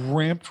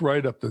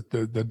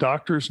 The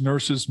doctors,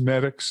 nurses,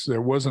 medics,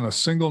 there wasn't a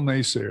single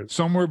naysayer.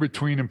 Somewhere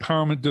between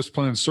empowerment,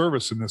 discipline, and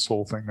service in this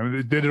whole thing. I mean,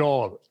 they did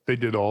all of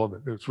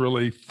it. It was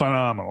really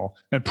phenomenal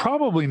and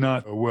probably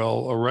not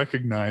well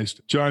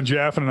recognized. John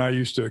Jaffin and I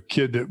used to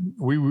kid that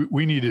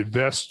we needed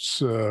vests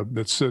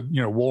that said,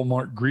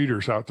 Walmart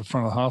greeters out the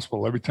front of the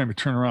hospital. Every time you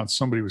turn around,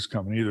 somebody was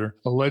coming, either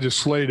a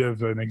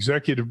legislative, an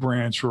executive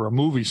branch, or a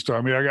movie star.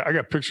 I mean, I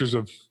got pictures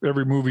of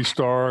every movie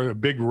star,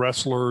 big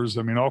wrestlers.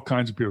 I mean, all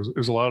kinds of people. It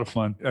was a lot of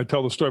fun. I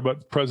tell the story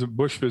about President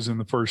Bush visiting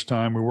the first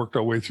time. We worked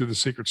our way through the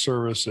Secret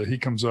Service. He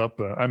comes up.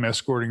 I'm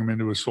escorting him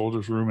into his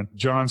soldier's room. And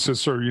John says,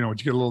 sir,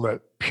 would you get a little of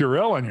that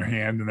Purell on your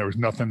hand? And there was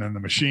nothing in the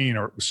machine,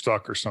 or it was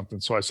stuck or something.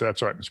 So I said,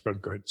 that's all right, Mr.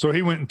 President, go ahead. So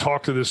he went and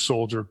talked to this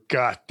soldier.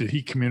 God, did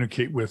he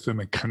communicate with them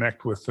and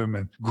connect with them,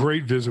 and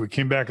great visit. We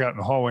came back out in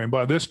the hallway, and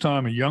by this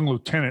time, a young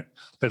lieutenant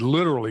had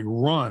literally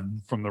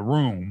run from the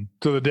room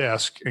to the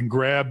desk and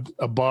grabbed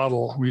a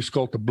bottle. We used to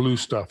call it the blue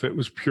stuff. It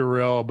was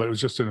Purell, but it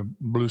was just in a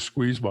blue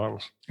squeeze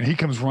bottles. And he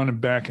comes running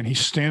back, and he's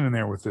standing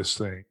there with this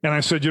thing. And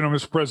I said,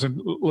 Mr.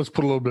 President, let's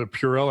put a little bit of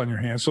Purell in your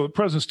hand. So the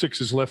president sticks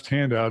his left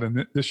hand out,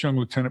 and this young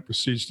lieutenant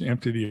proceeds to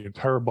empty the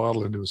entire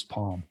bottle into his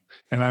palm.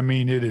 And I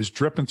mean, it is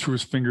dripping through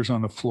his fingers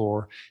on the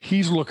floor.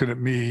 He's looking at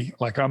me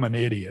like I'm an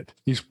idiot.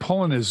 He's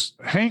pulling his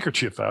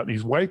handkerchief out and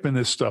he's wiping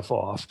this stuff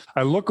off.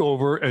 I look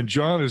over, and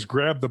John has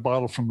grabbed the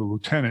bottle from the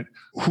lieutenant,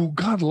 who,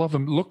 God love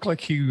him, looked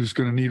like he was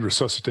going to need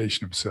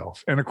resuscitation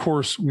himself. And of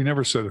course, we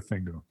never said a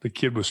thing to him. The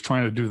kid was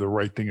trying to do the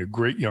right thing, a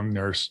great young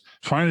nurse,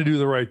 trying to do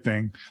the right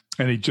thing.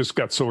 And he just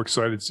got so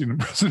excited seeing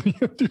the president.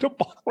 He emptied a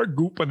bottle of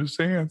goop on his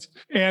hands.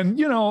 And,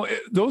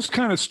 those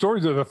kind of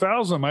stories, of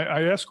 1,000,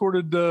 I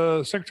escorted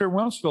Secretary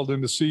Rumsfeld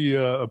in to see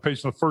a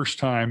patient the first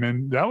time.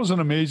 And that was an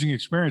amazing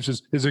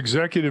experience. His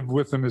executive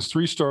with him, his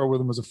 3-star with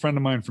him, was a friend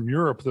of mine from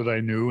Europe that I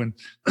knew. And,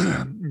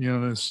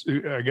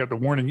 I got the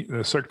warning,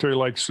 the secretary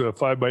likes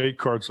 5x8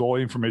 cards with all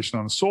the information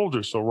on the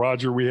soldier. So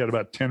Roger, we had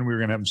about 10 we were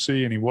going to have him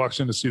see. And he walks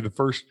in to see the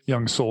first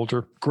young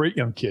soldier, great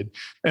young kid.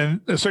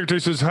 And the secretary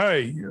says,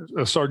 "Hey,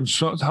 Sergeant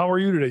Jones, how are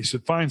you today?" He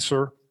said, "Fine,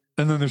 sir."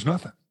 And then there's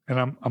nothing. And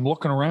I'm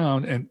looking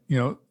around, and,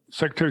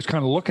 secretary's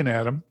kind of looking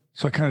at him.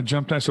 So I kind of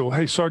jumped in. I said, "Well,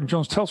 hey, Sergeant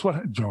Jones, tell us what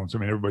happened." Jones, I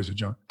mean, everybody's a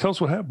Jones. "Tell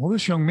us what happened." "Well,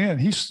 this young man,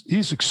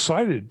 he's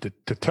excited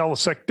to tell the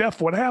Sec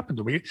Def what happened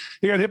to me.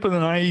 He got hit with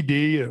an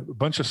IED, a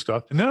bunch of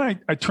stuff." And then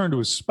I turned to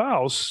his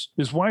spouse,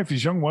 his wife,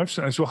 his young wife,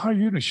 and I said, "Well, how are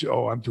you doing?" She said,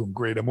 "Oh, I'm doing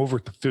great. I'm over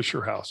at the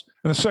Fisher House."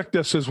 And the Sec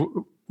Def says,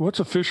 "What's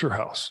a Fisher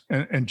House?"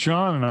 And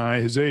John and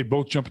I, his aide,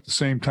 both jump at the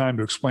same time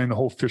to explain the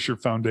whole Fisher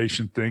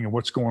Foundation thing and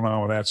what's going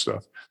on with that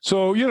stuff.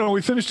 So,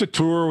 we finished a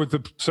tour with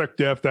the Sec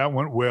Def. That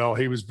went well.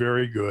 He was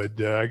very good.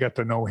 I got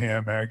to know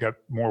him. I got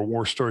more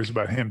war stories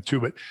about him too.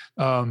 But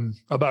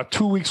about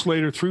 3 weeks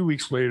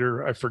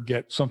later, I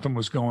forget, something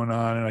was going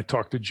on. And I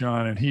talked to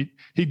John, and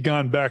he'd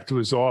gone back to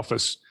his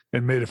office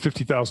and made a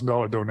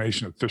 $50,000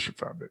 donation to the Fisher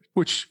Foundation,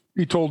 which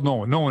he told no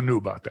one. No one knew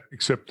about that,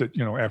 except that,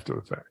 after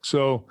the fact.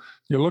 So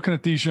you're looking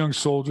at these young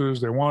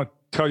soldiers. They want to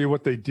tell you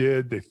what they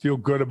did. They feel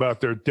good about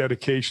their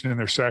dedication and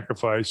their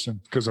sacrifice,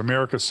 and because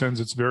America sends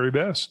its very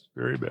best,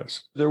 very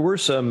best. There were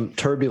some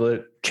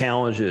turbulent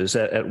challenges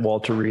at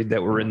Walter Reed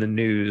that were in the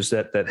news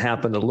that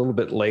happened a little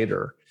bit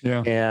later.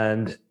 Yeah.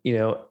 And,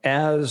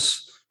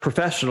 as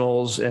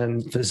professionals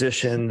and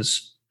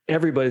physicians,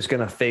 everybody's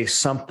going to face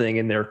something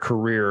in their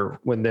career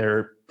when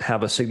they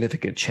have a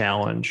significant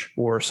challenge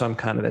or some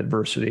kind of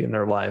adversity in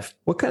their life.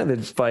 What kind of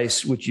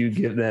advice would you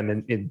give them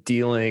in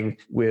dealing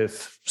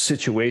with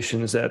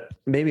situations that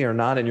maybe are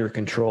not in your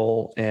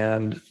control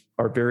and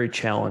are very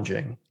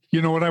challenging?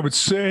 You know what I would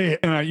say,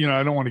 and I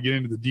don't want to get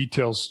into the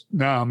details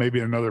now. Maybe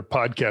in another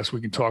podcast we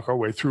can talk our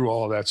way through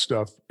all of that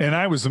stuff. And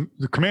I was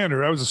the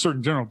commander. I was a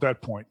Surgeon General at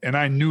that point, and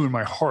I knew in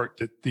my heart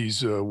that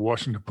these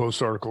Washington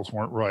Post articles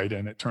weren't right,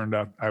 and it turned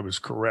out I was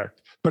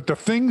correct. But the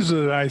things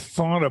that I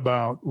thought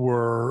about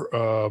were,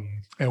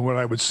 and what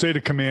I would say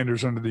to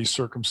commanders under these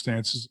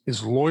circumstances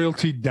is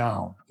loyalty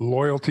down,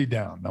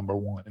 number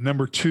one. And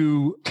number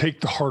two,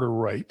 take the harder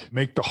right,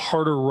 make the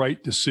harder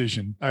right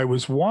decision. I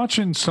was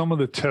watching some of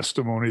the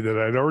testimony that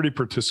I'd already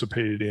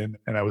participated in,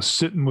 and I was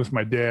sitting with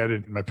my dad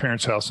at my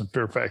parents' house in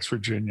Fairfax,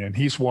 Virginia, and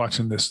he's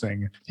watching this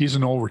thing. He's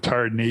an old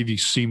retired Navy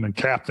seaman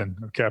captain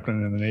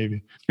in the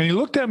Navy. And he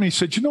looked at me and he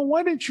said,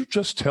 why didn't you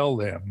just tell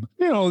them,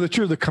 that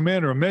you're the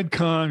commander of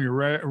MedCom,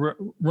 you're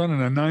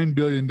running a $9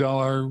 billion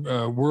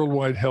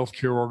worldwide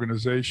healthcare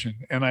organization.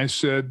 And I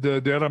said,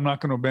 Dad, I'm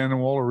not going to abandon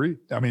Walter Reed.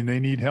 I mean, they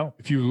need help.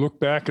 If you look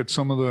back at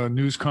some of the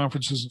news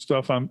conferences and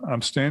stuff,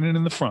 I'm standing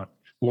in the front,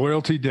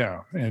 loyalty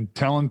down, and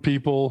telling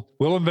people,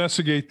 we'll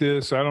investigate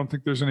this. I don't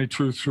think there's any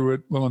truth to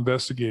it. We'll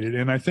investigate it.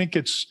 And I think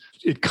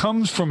it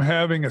comes from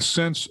having a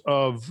sense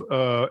of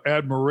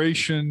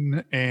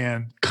admiration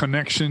and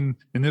connection,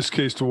 in this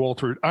case to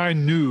Walter Reed. I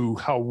knew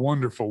how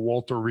wonderful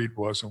Walter Reed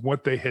was and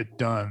what they had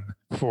done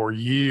for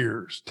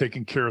years,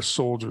 taking care of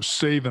soldiers,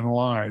 saving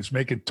lives,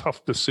 making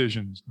tough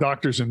decisions,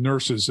 doctors and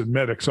nurses and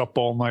medics up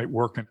all night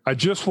working. I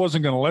just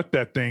wasn't going to let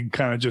that thing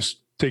kind of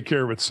just take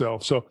care of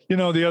itself. So,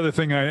 the other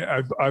thing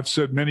I've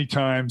said many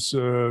times,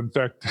 in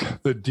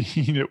fact, the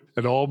dean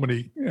at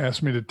Albany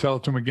asked me to tell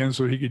it to him again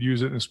so he could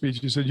use it in a speech.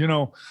 He said,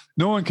 no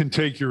one can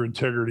take your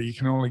integrity. You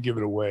can only give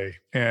it away.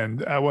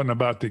 And I wasn't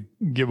about to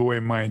give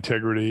away my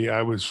integrity.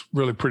 I was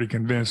really pretty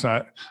convinced.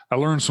 I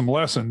learned some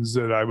lessons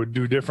that I would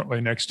do differently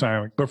next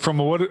time. But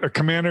from a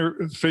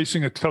commander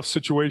facing a tough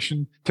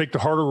situation, take the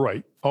harder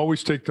right.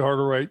 Always take the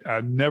harder right. I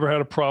never had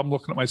a problem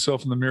looking at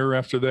myself in the mirror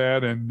after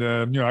that. And,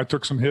 I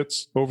took some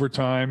hits over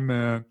time.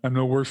 I'm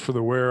no worse for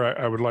the wear,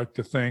 I would like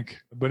to think.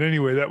 But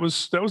anyway, that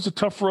was a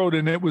tough road.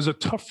 And it was a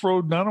tough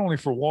road, not only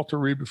for Walter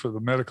Reed, but for the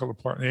medical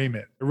department.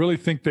 Amen. I really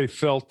think they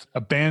felt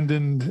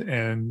abandoned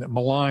and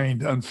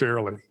maligned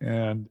unfairly.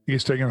 And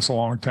it's taken us a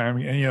long time.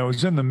 And, it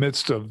was in the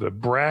midst of the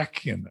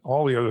BRAC and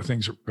all the other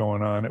things that were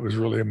going on. It was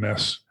really a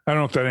mess. I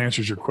don't know if that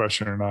answers your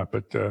question or not,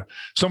 but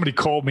somebody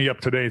called me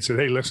up today and said,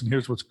 hey, listen,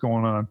 here's what's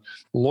going on.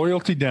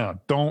 Loyalty down.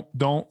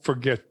 Don't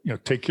forget,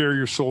 take care of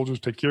your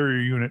soldiers, take care of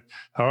your unit,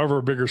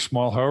 however big or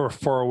small, however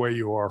far away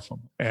you are from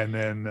them. And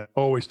then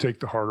always take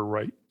the harder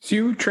right. So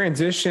you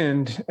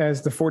transitioned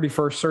as the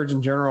 41st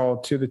Surgeon General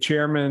to the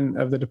chairman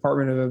of the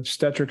Department of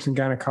Obstetrics and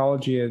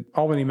Gynecology at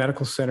Albany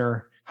Medical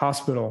Center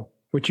Hospital,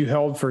 which you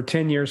held for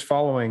 10 years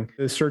following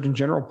the Surgeon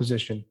General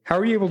position. How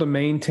are you able to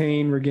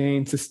maintain,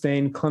 regain,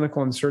 sustain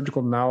clinical and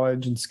surgical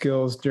knowledge and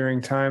skills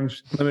during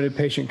times limited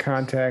patient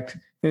contact?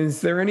 And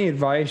is there any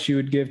advice you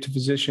would give to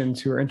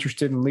physicians who are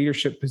interested in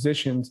leadership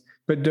positions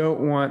but don't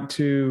want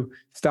to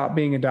stop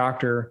being a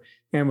doctor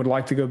and would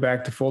like to go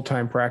back to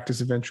full-time practice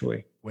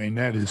eventually? Wayne,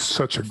 that is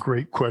such a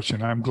great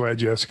question. I'm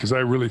glad you asked because I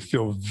really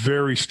feel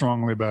very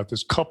strongly about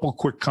this. Couple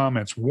quick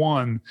comments.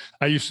 One,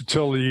 I used to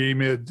tell the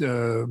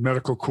AMED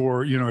Medical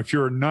Corps, if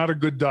you're not a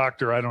good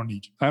doctor, I don't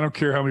need you. I don't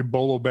care how many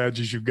BOLO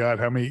badges you've got,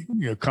 how many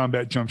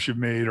combat jumps you've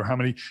made, or how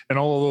many, and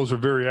all of those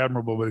are very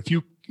admirable. But if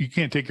you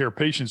can't take care of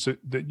patients,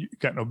 that you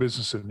got no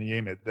business in the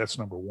AMED. That's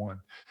number one.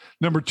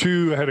 Number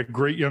two, I had a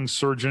great young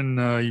surgeon.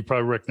 You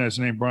probably recognize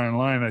the name Brian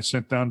Lyon. I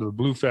sent down to the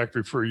Blue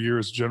Factory for a year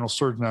as general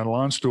surgeon out of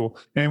Landstuhl.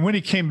 And when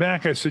he came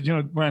back, I said,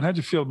 Brian, how'd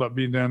you feel about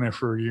being down there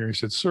for a year? He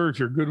said, sir, if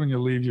you're good when you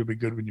leave, you'll be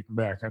good when you come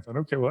back. I thought,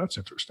 okay, well, that's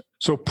interesting.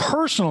 So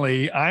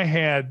personally, I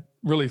had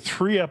really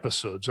 3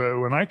 episodes.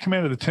 When I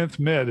commanded the 10th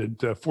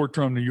Med at Fort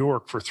Drum, New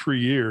York for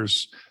 3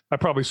 years, I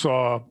probably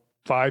saw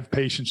 5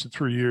 patients in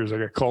 3 years. I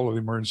got called to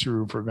the emergency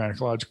room for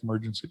gynecologic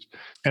emergencies.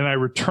 And I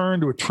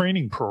returned to a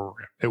training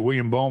program at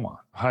William Beaumont,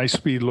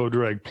 high-speed,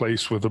 low-drag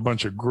place with a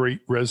bunch of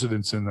great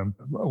residents in them.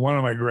 One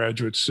of my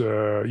graduates,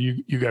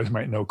 you guys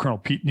might know, Colonel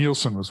Pete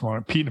Nielsen was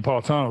one. Pete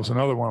Napolitano was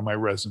another one of my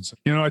residents.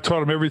 I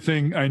taught them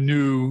everything I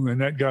knew, and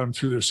that got them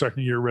through their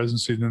second year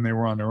residency, and then they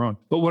were on their own.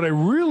 But what I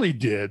really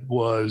did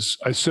was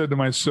I said to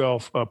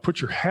myself, put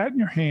your hat in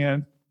your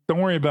hand. Don't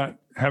worry about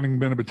having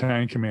been a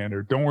battalion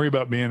commander. Don't worry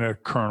about being a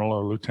colonel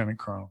or lieutenant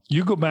colonel.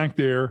 You go back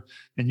there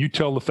and you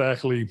tell the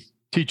faculty,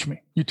 teach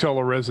me. You tell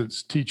the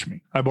residents, teach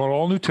me. I bought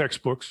all new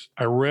textbooks.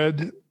 I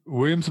read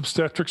Williams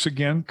Obstetrics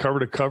again, cover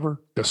to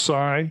cover,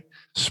 Desai,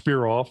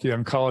 Spearoff, the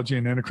oncology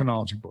and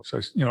endocrinology books.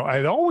 I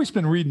had always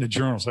been reading the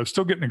journals. I was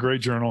still getting the Gray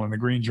Journal and the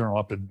Green Journal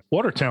up in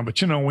Watertown.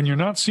 But, when you're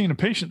not seeing a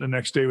patient the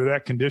next day with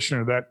that condition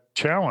or that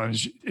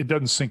challenge, it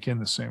doesn't sink in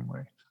the same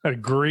way. I had a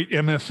great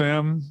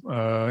MFM,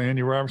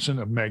 Andy Robertson,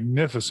 a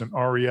magnificent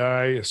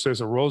REI,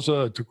 Cesar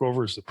Rosa, took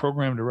over as the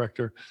program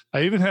director.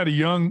 I even had a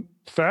young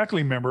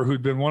faculty member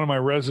who'd been one of my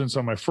residents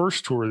on my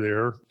first tour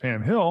there,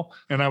 Pam Hill,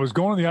 and I was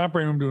going to the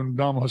operating room doing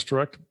abdominal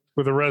hysterectomy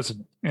with a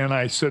resident. And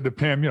I said to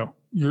Pam,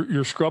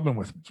 you're scrubbing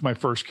with me. It's my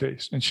first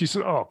case. And she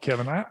said, oh,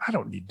 Kevin, I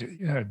don't need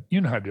to.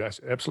 You know how to do it. I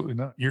said, absolutely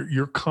not.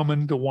 You're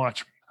coming to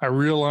watch me. I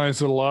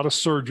realized that a lot of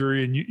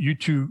surgery, and you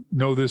two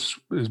know this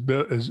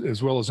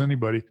as well as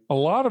anybody, a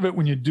lot of it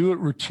when you do it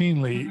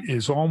routinely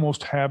is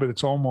almost habit.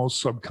 It's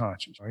almost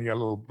subconscious. You got a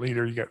little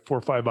bleeder, you got 4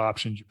 or 5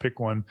 options, you pick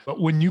one. But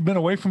when you've been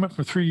away from it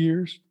for 3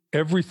 years,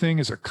 everything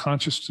is a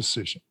conscious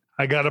decision.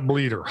 I got a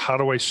bleeder. How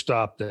do I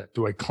stop that?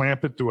 Do I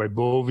clamp it? Do I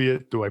bovie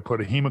it? Do I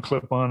put a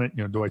hemoclip on it?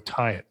 Do I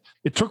tie it?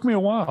 It took me a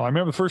while. I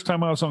remember the first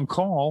time I was on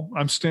call,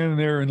 I'm standing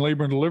there in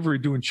labor and delivery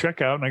doing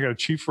checkout, and I got a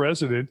chief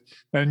resident,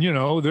 and,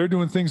 they're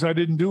doing things I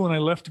didn't do when I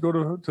left to go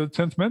to the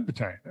 10th Med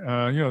Battalion.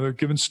 They're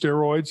giving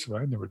steroids.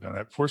 I'd never done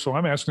that before. So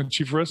I'm asking the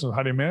chief resident,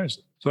 how do you manage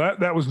it? So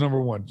that was number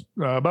one.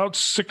 About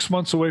 6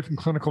 months away from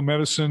clinical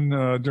medicine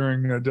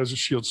during Desert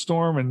Shield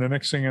Storm. And the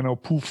next thing I know,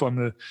 poof, on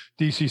the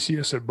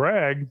DCCS at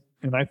Bragg.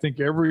 And I think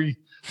every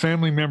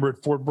family member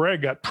at Fort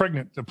Bragg got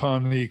pregnant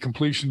upon the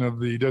completion of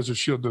the Desert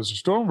Shield, Desert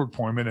Storm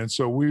deployment. And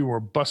so we were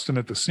busting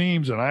at the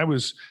seams, and I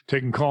was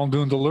taking call and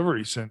doing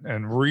deliveries and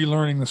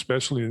relearning the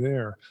specialty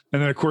there.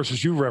 And then, of course,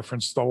 as you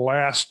referenced, the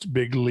last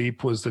big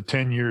leap was the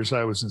 10 years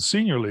I was in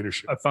senior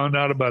leadership. I found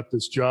out about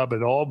this job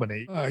at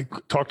Albany. I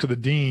talked to the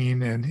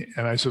dean, and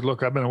I said,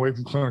 look, I've been away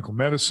from clinical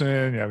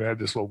medicine. I've had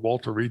this little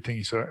Walter Reed thing.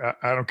 He said,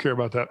 I don't care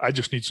about that. I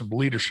just need some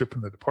leadership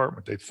in the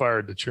department. They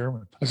fired the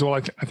chairman. I said, well,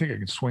 I think I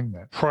can swing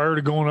that. Prior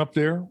to going up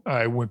there,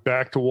 I went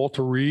back to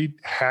Walter Reed,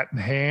 hat in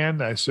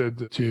hand. I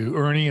said to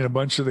Ernie and a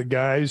bunch of the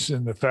guys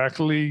in the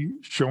faculty,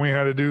 show me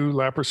how to do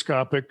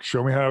laparoscopic,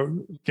 show me how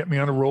to get me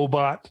on a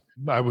robot.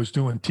 I was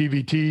doing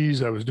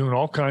TVTs. I was doing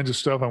all kinds of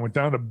stuff. I went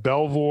down to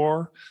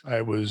Belvoir.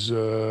 I was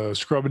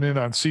scrubbing in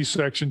on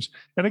C-sections.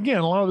 And again,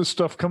 a lot of this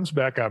stuff comes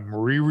back. I'm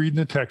rereading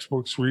the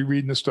textbooks,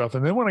 rereading the stuff.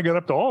 And then when I got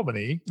up to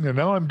Albany,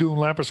 now I'm doing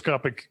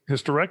laparoscopic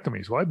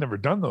hysterectomies. Well, I'd never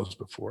done those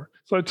before.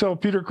 So I tell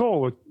Peter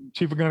Cole,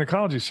 chief of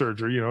gynecology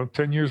surgery,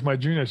 10 years my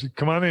junior, I said,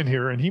 come on in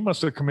here. And he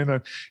must have come in.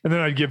 And then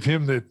I'd give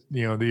him the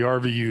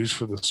RVUs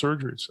for the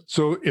surgeries.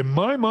 So in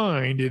my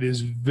mind, it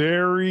is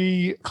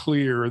very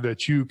clear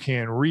that you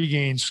can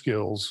regain skills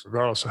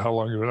regardless of how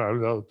long you've been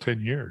out, 10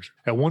 years.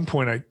 At one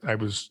point, I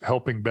was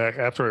helping back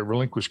after I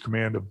relinquished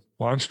command of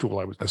launch tool.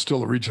 I was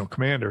still a regional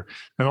commander.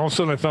 And all of a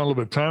sudden, I found a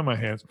little bit of time on my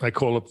hands. I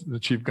called up the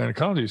chief of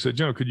gynecology. He said,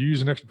 could you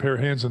use an extra pair of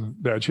hands in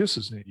badge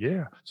hisses? And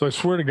yeah. So I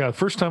swear to God,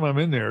 first time I'm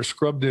in there,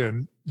 scrubbed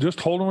in,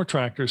 just holding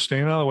retractors,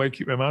 staying out of the way,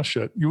 keep my mouth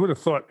shut. You would have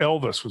thought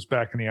Elvis was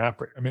back in the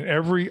operating. I mean,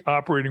 every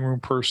operating room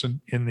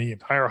person in the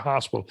entire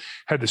hospital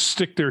had to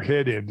stick their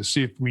head in to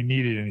see if we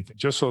needed anything,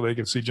 just so they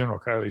could see General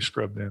Kiley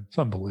scrubbed in. It's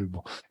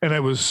unbelievable. And it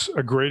was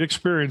a great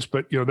experience,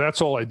 but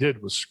that's all I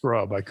did was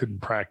scrub. I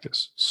couldn't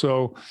practice.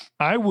 So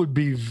I would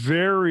be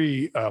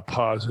very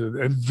positive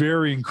and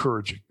very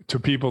encouraging to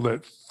people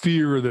that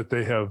fear that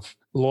they have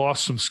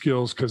lost some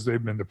skills because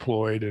they've been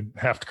deployed and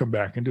have to come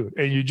back and do it.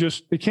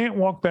 And they can't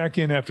walk back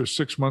in after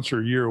 6 months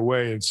or a year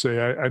away and say,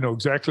 I know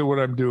exactly what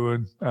I'm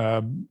doing.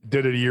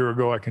 Did it a year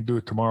ago. I can do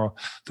it tomorrow.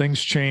 Things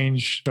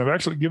change. I've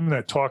actually given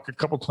that talk a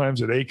couple of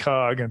times at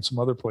ACOG and some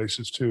other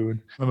places too.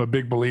 And I'm a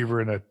big believer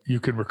in it. You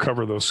can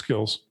recover those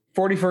skills.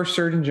 41st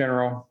Surgeon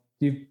General.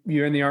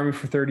 You're in the Army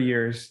for 30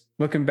 years.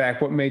 Looking back,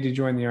 what made you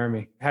join the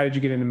Army? How did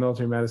you get into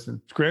military medicine?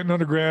 Scranton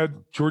undergrad,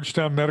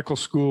 Georgetown Medical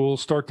School,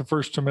 start the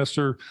first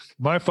semester.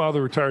 My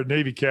father, retired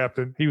Navy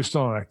captain. He was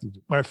still on active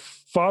duty. My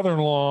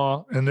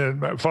father-in-law, and then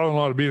my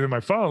father-in-law to be there, my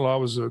father-in-law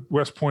was a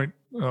West Point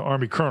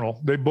Army colonel.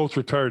 They both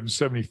retired in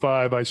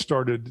 75. I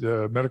started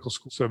medical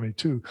school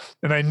 72.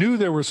 And I knew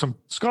there were some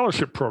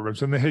scholarship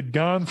programs, and they had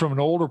gone from an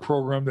older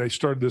program. They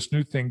started this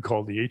new thing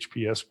called the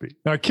HPSP.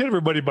 Now, I kid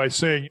everybody by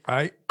saying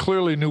I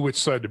clearly knew which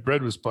side the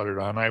bread was buttered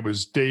on. I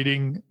was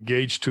dating,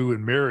 engaged to,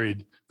 and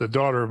married the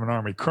daughter of an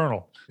Army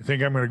colonel. You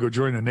think I'm going to go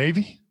join the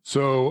Navy?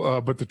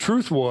 So, but the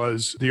truth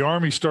was the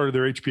Army started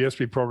their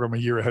HPSP program a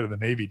year ahead of the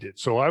Navy did.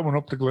 So I went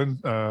up to Glen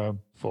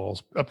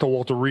Falls, up to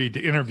Walter Reed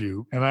to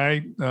interview.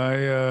 And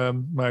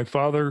my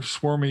father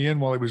swore me in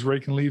while he was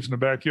raking leaves in the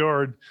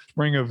backyard,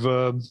 spring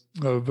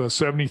of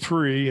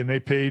 73. And they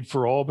paid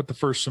for all but the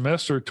first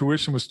semester.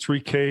 Tuition was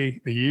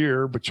 $3,000 a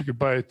year, but you could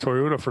buy a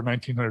Toyota for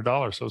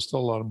 $1,900. So it's still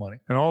a lot of money.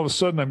 And all of a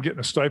sudden I'm getting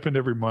a stipend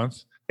every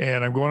month.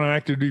 And I'm going on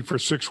active duty for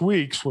 6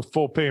 weeks with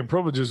full pay and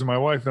privileges. And my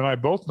wife and I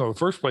both know the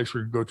first place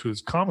we're going to go to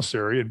is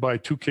commissary and buy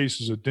 2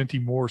 cases of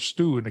Dinty Moore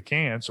stew in a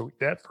can. So we did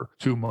that for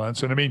 2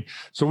 months. And I mean,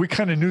 so we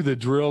kind of knew the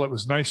drill. It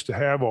was nice to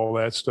have all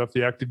that stuff.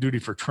 The active duty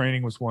for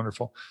training was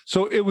wonderful.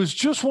 So it was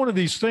just one of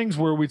these things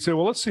where we'd say,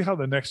 well, let's see how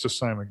the next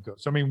assignment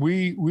goes. I mean,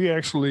 we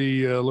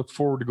actually look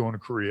forward to going to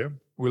Korea.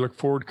 We look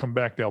forward to come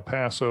back to El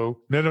Paso.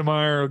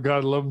 Mittermeier,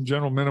 God love him,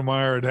 General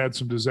Mittermeier had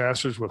some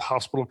disasters with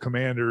hospital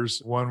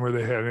commanders. One where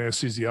they had an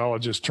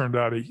anesthesiologist. Turned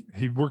out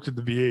he worked at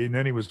the VA and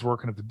then he was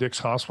working at the Dix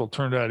Hospital.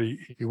 Turned out he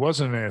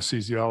wasn't an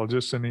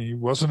anesthesiologist and he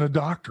wasn't a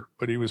doctor,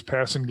 but he was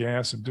passing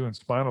gas and doing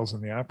spinals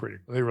in the operating.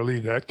 They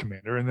relieved that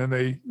commander. And then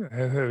they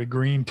had a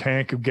green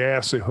tank of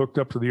gas they hooked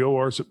up to the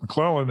ORs at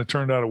McClellan. It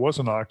turned out it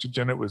wasn't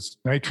oxygen. It was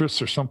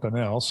nitrous or something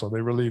else. So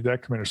they relieved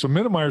that commander. So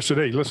Mittermeier said,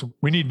 hey, listen,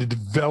 we need to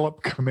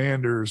develop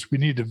commanders. We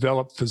need to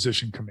develop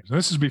physician committees. And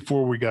this is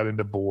before we got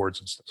into boards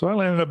and stuff. So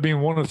I ended up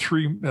being one of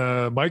three,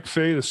 Mike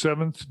Fay, the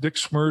 7th, Dick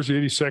Smurs, the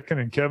 82nd,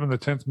 and Kevin, the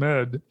 10th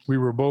Med. We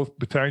were both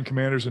battalion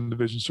commanders and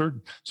division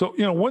surgeons. So,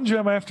 one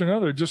job after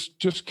another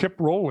just kept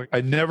rolling.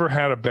 I never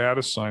had a bad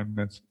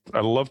assignment.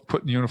 I loved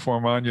putting the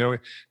uniform on.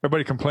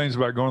 Everybody complains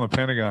about going to the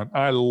Pentagon.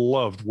 I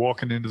loved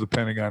walking into the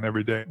Pentagon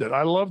every day.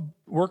 I loved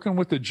working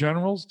with the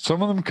generals.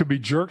 Some of them could be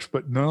jerks,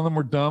 but none of them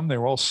were dumb. They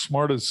were all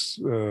smart as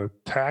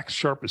tacks,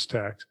 sharp as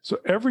tacks. So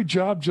every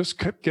job just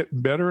kept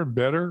getting better and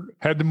better.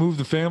 Had to move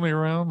the family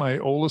around. My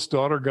oldest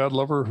daughter, God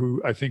love her,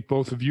 who I think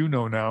both of you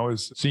know now,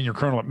 is senior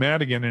colonel at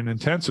Madigan, an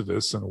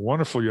intensivist and a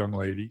wonderful young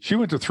lady. She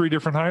went to 3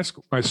 different high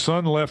schools. My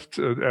son left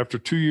after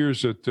 2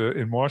 years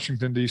in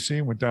Washington, D.C.,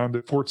 and went down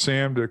to Fort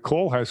Sam to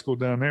Cole High School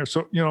down there.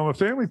 So, the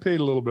family paid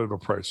a little bit of a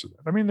price for that.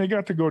 I mean, they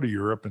got to go to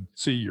Europe and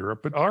see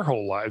Europe and our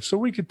whole lives. So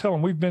we could tell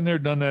them, we've been there,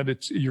 done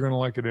that. You're going to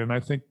like it. And I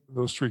think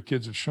those 3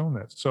 kids have shown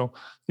that. So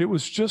it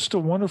was just a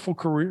wonderful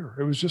career.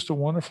 It was just a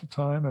wonderful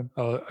time. And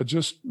I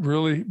just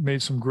really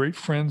made some great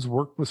friends,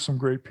 worked with some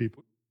great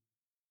people.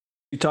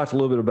 You talked a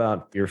little bit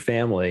about your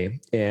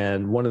family.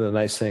 And one of the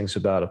nice things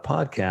about a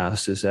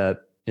podcast is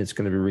that it's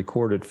going to be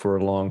recorded for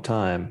a long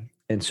time.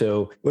 And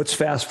so let's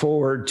fast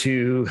forward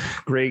to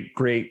great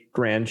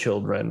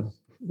grandchildren.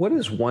 What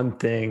is one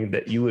thing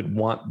that you would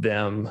want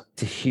them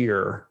to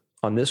hear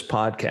on this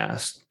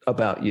podcast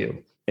about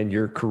you and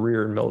your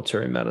career in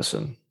military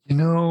medicine?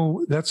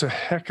 That's a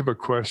heck of a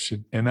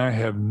question. And I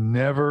have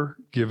never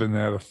given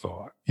that a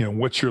thought.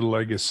 What's your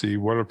legacy?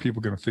 What are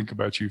people going to think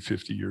about you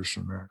 50 years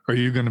from now? Are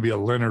you going to be a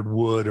Leonard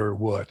Wood or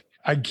what?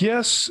 I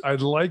guess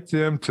I'd like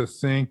them to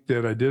think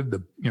that I did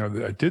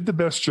the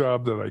best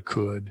job that I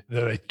could,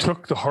 that I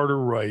took the harder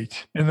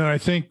right. And then I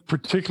think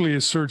particularly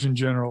as Surgeon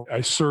General,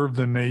 I served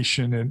the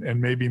nation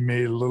and maybe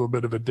made a little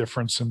bit of a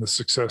difference in the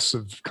success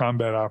of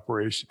combat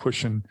operations,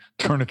 pushing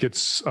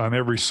tourniquets on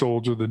every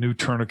soldier, the new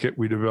tourniquet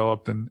we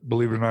developed, and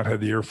believe it or not,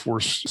 had the Air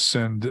Force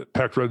send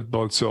packed red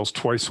blood cells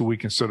twice a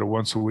week instead of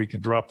once a week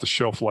and drop the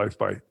shelf life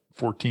by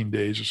 14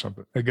 days or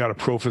something. They got a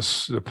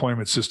Profus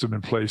deployment system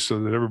in place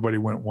so that everybody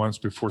went once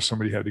before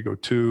somebody had to go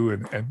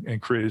 2,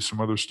 and created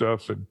some other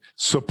stuff and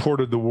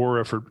supported the war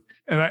effort.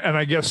 And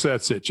I guess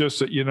that's it. Just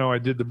that, I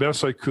did the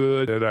best I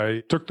could, that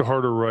I took the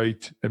harder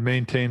right and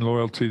maintained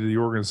loyalty to the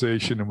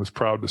organization and was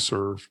proud to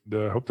serve.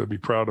 And I hope they'll be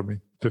proud of me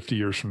 50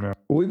 years from now.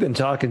 We've been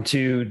talking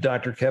to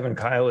Dr. Kevin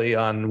Kiley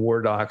on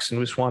War Docs, and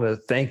we just want to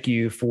thank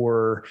you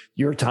for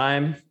your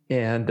time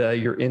and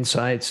your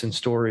insights and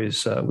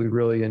stories. We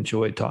really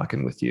enjoyed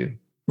talking with you.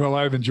 Well,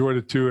 I've enjoyed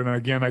it too. And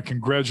again, I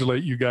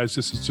congratulate you guys.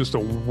 This is just a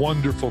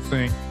wonderful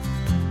thing.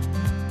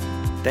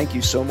 Thank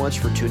you so much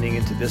for tuning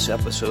into this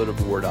episode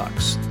of War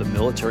Docs, the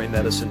Military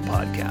Medicine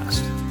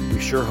Podcast. We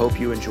sure hope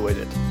you enjoyed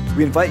it.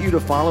 We invite you to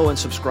follow and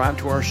subscribe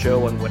to our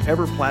show on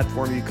whatever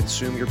platform you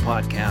consume your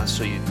podcast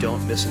so you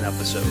don't miss an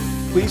episode.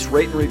 Please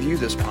rate and review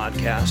this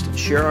podcast and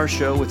share our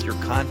show with your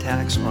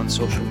contacts on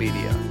social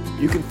media.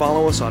 You can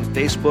follow us on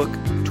Facebook,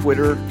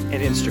 Twitter,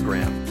 and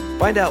Instagram.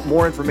 Find out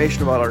more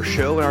information about our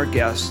show and our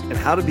guests and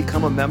how to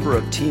become a member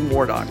of Team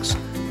War Docs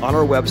on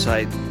our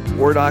website,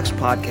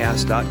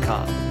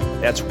 wardocspodcast.com.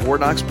 That's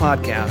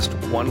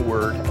wardocspodcast, one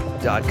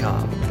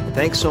word.com.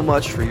 Thanks so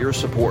much for your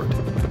support.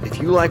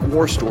 If you like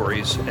war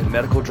stories and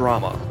medical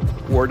drama,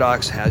 War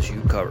Docs has you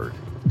covered.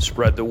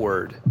 Spread the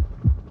word.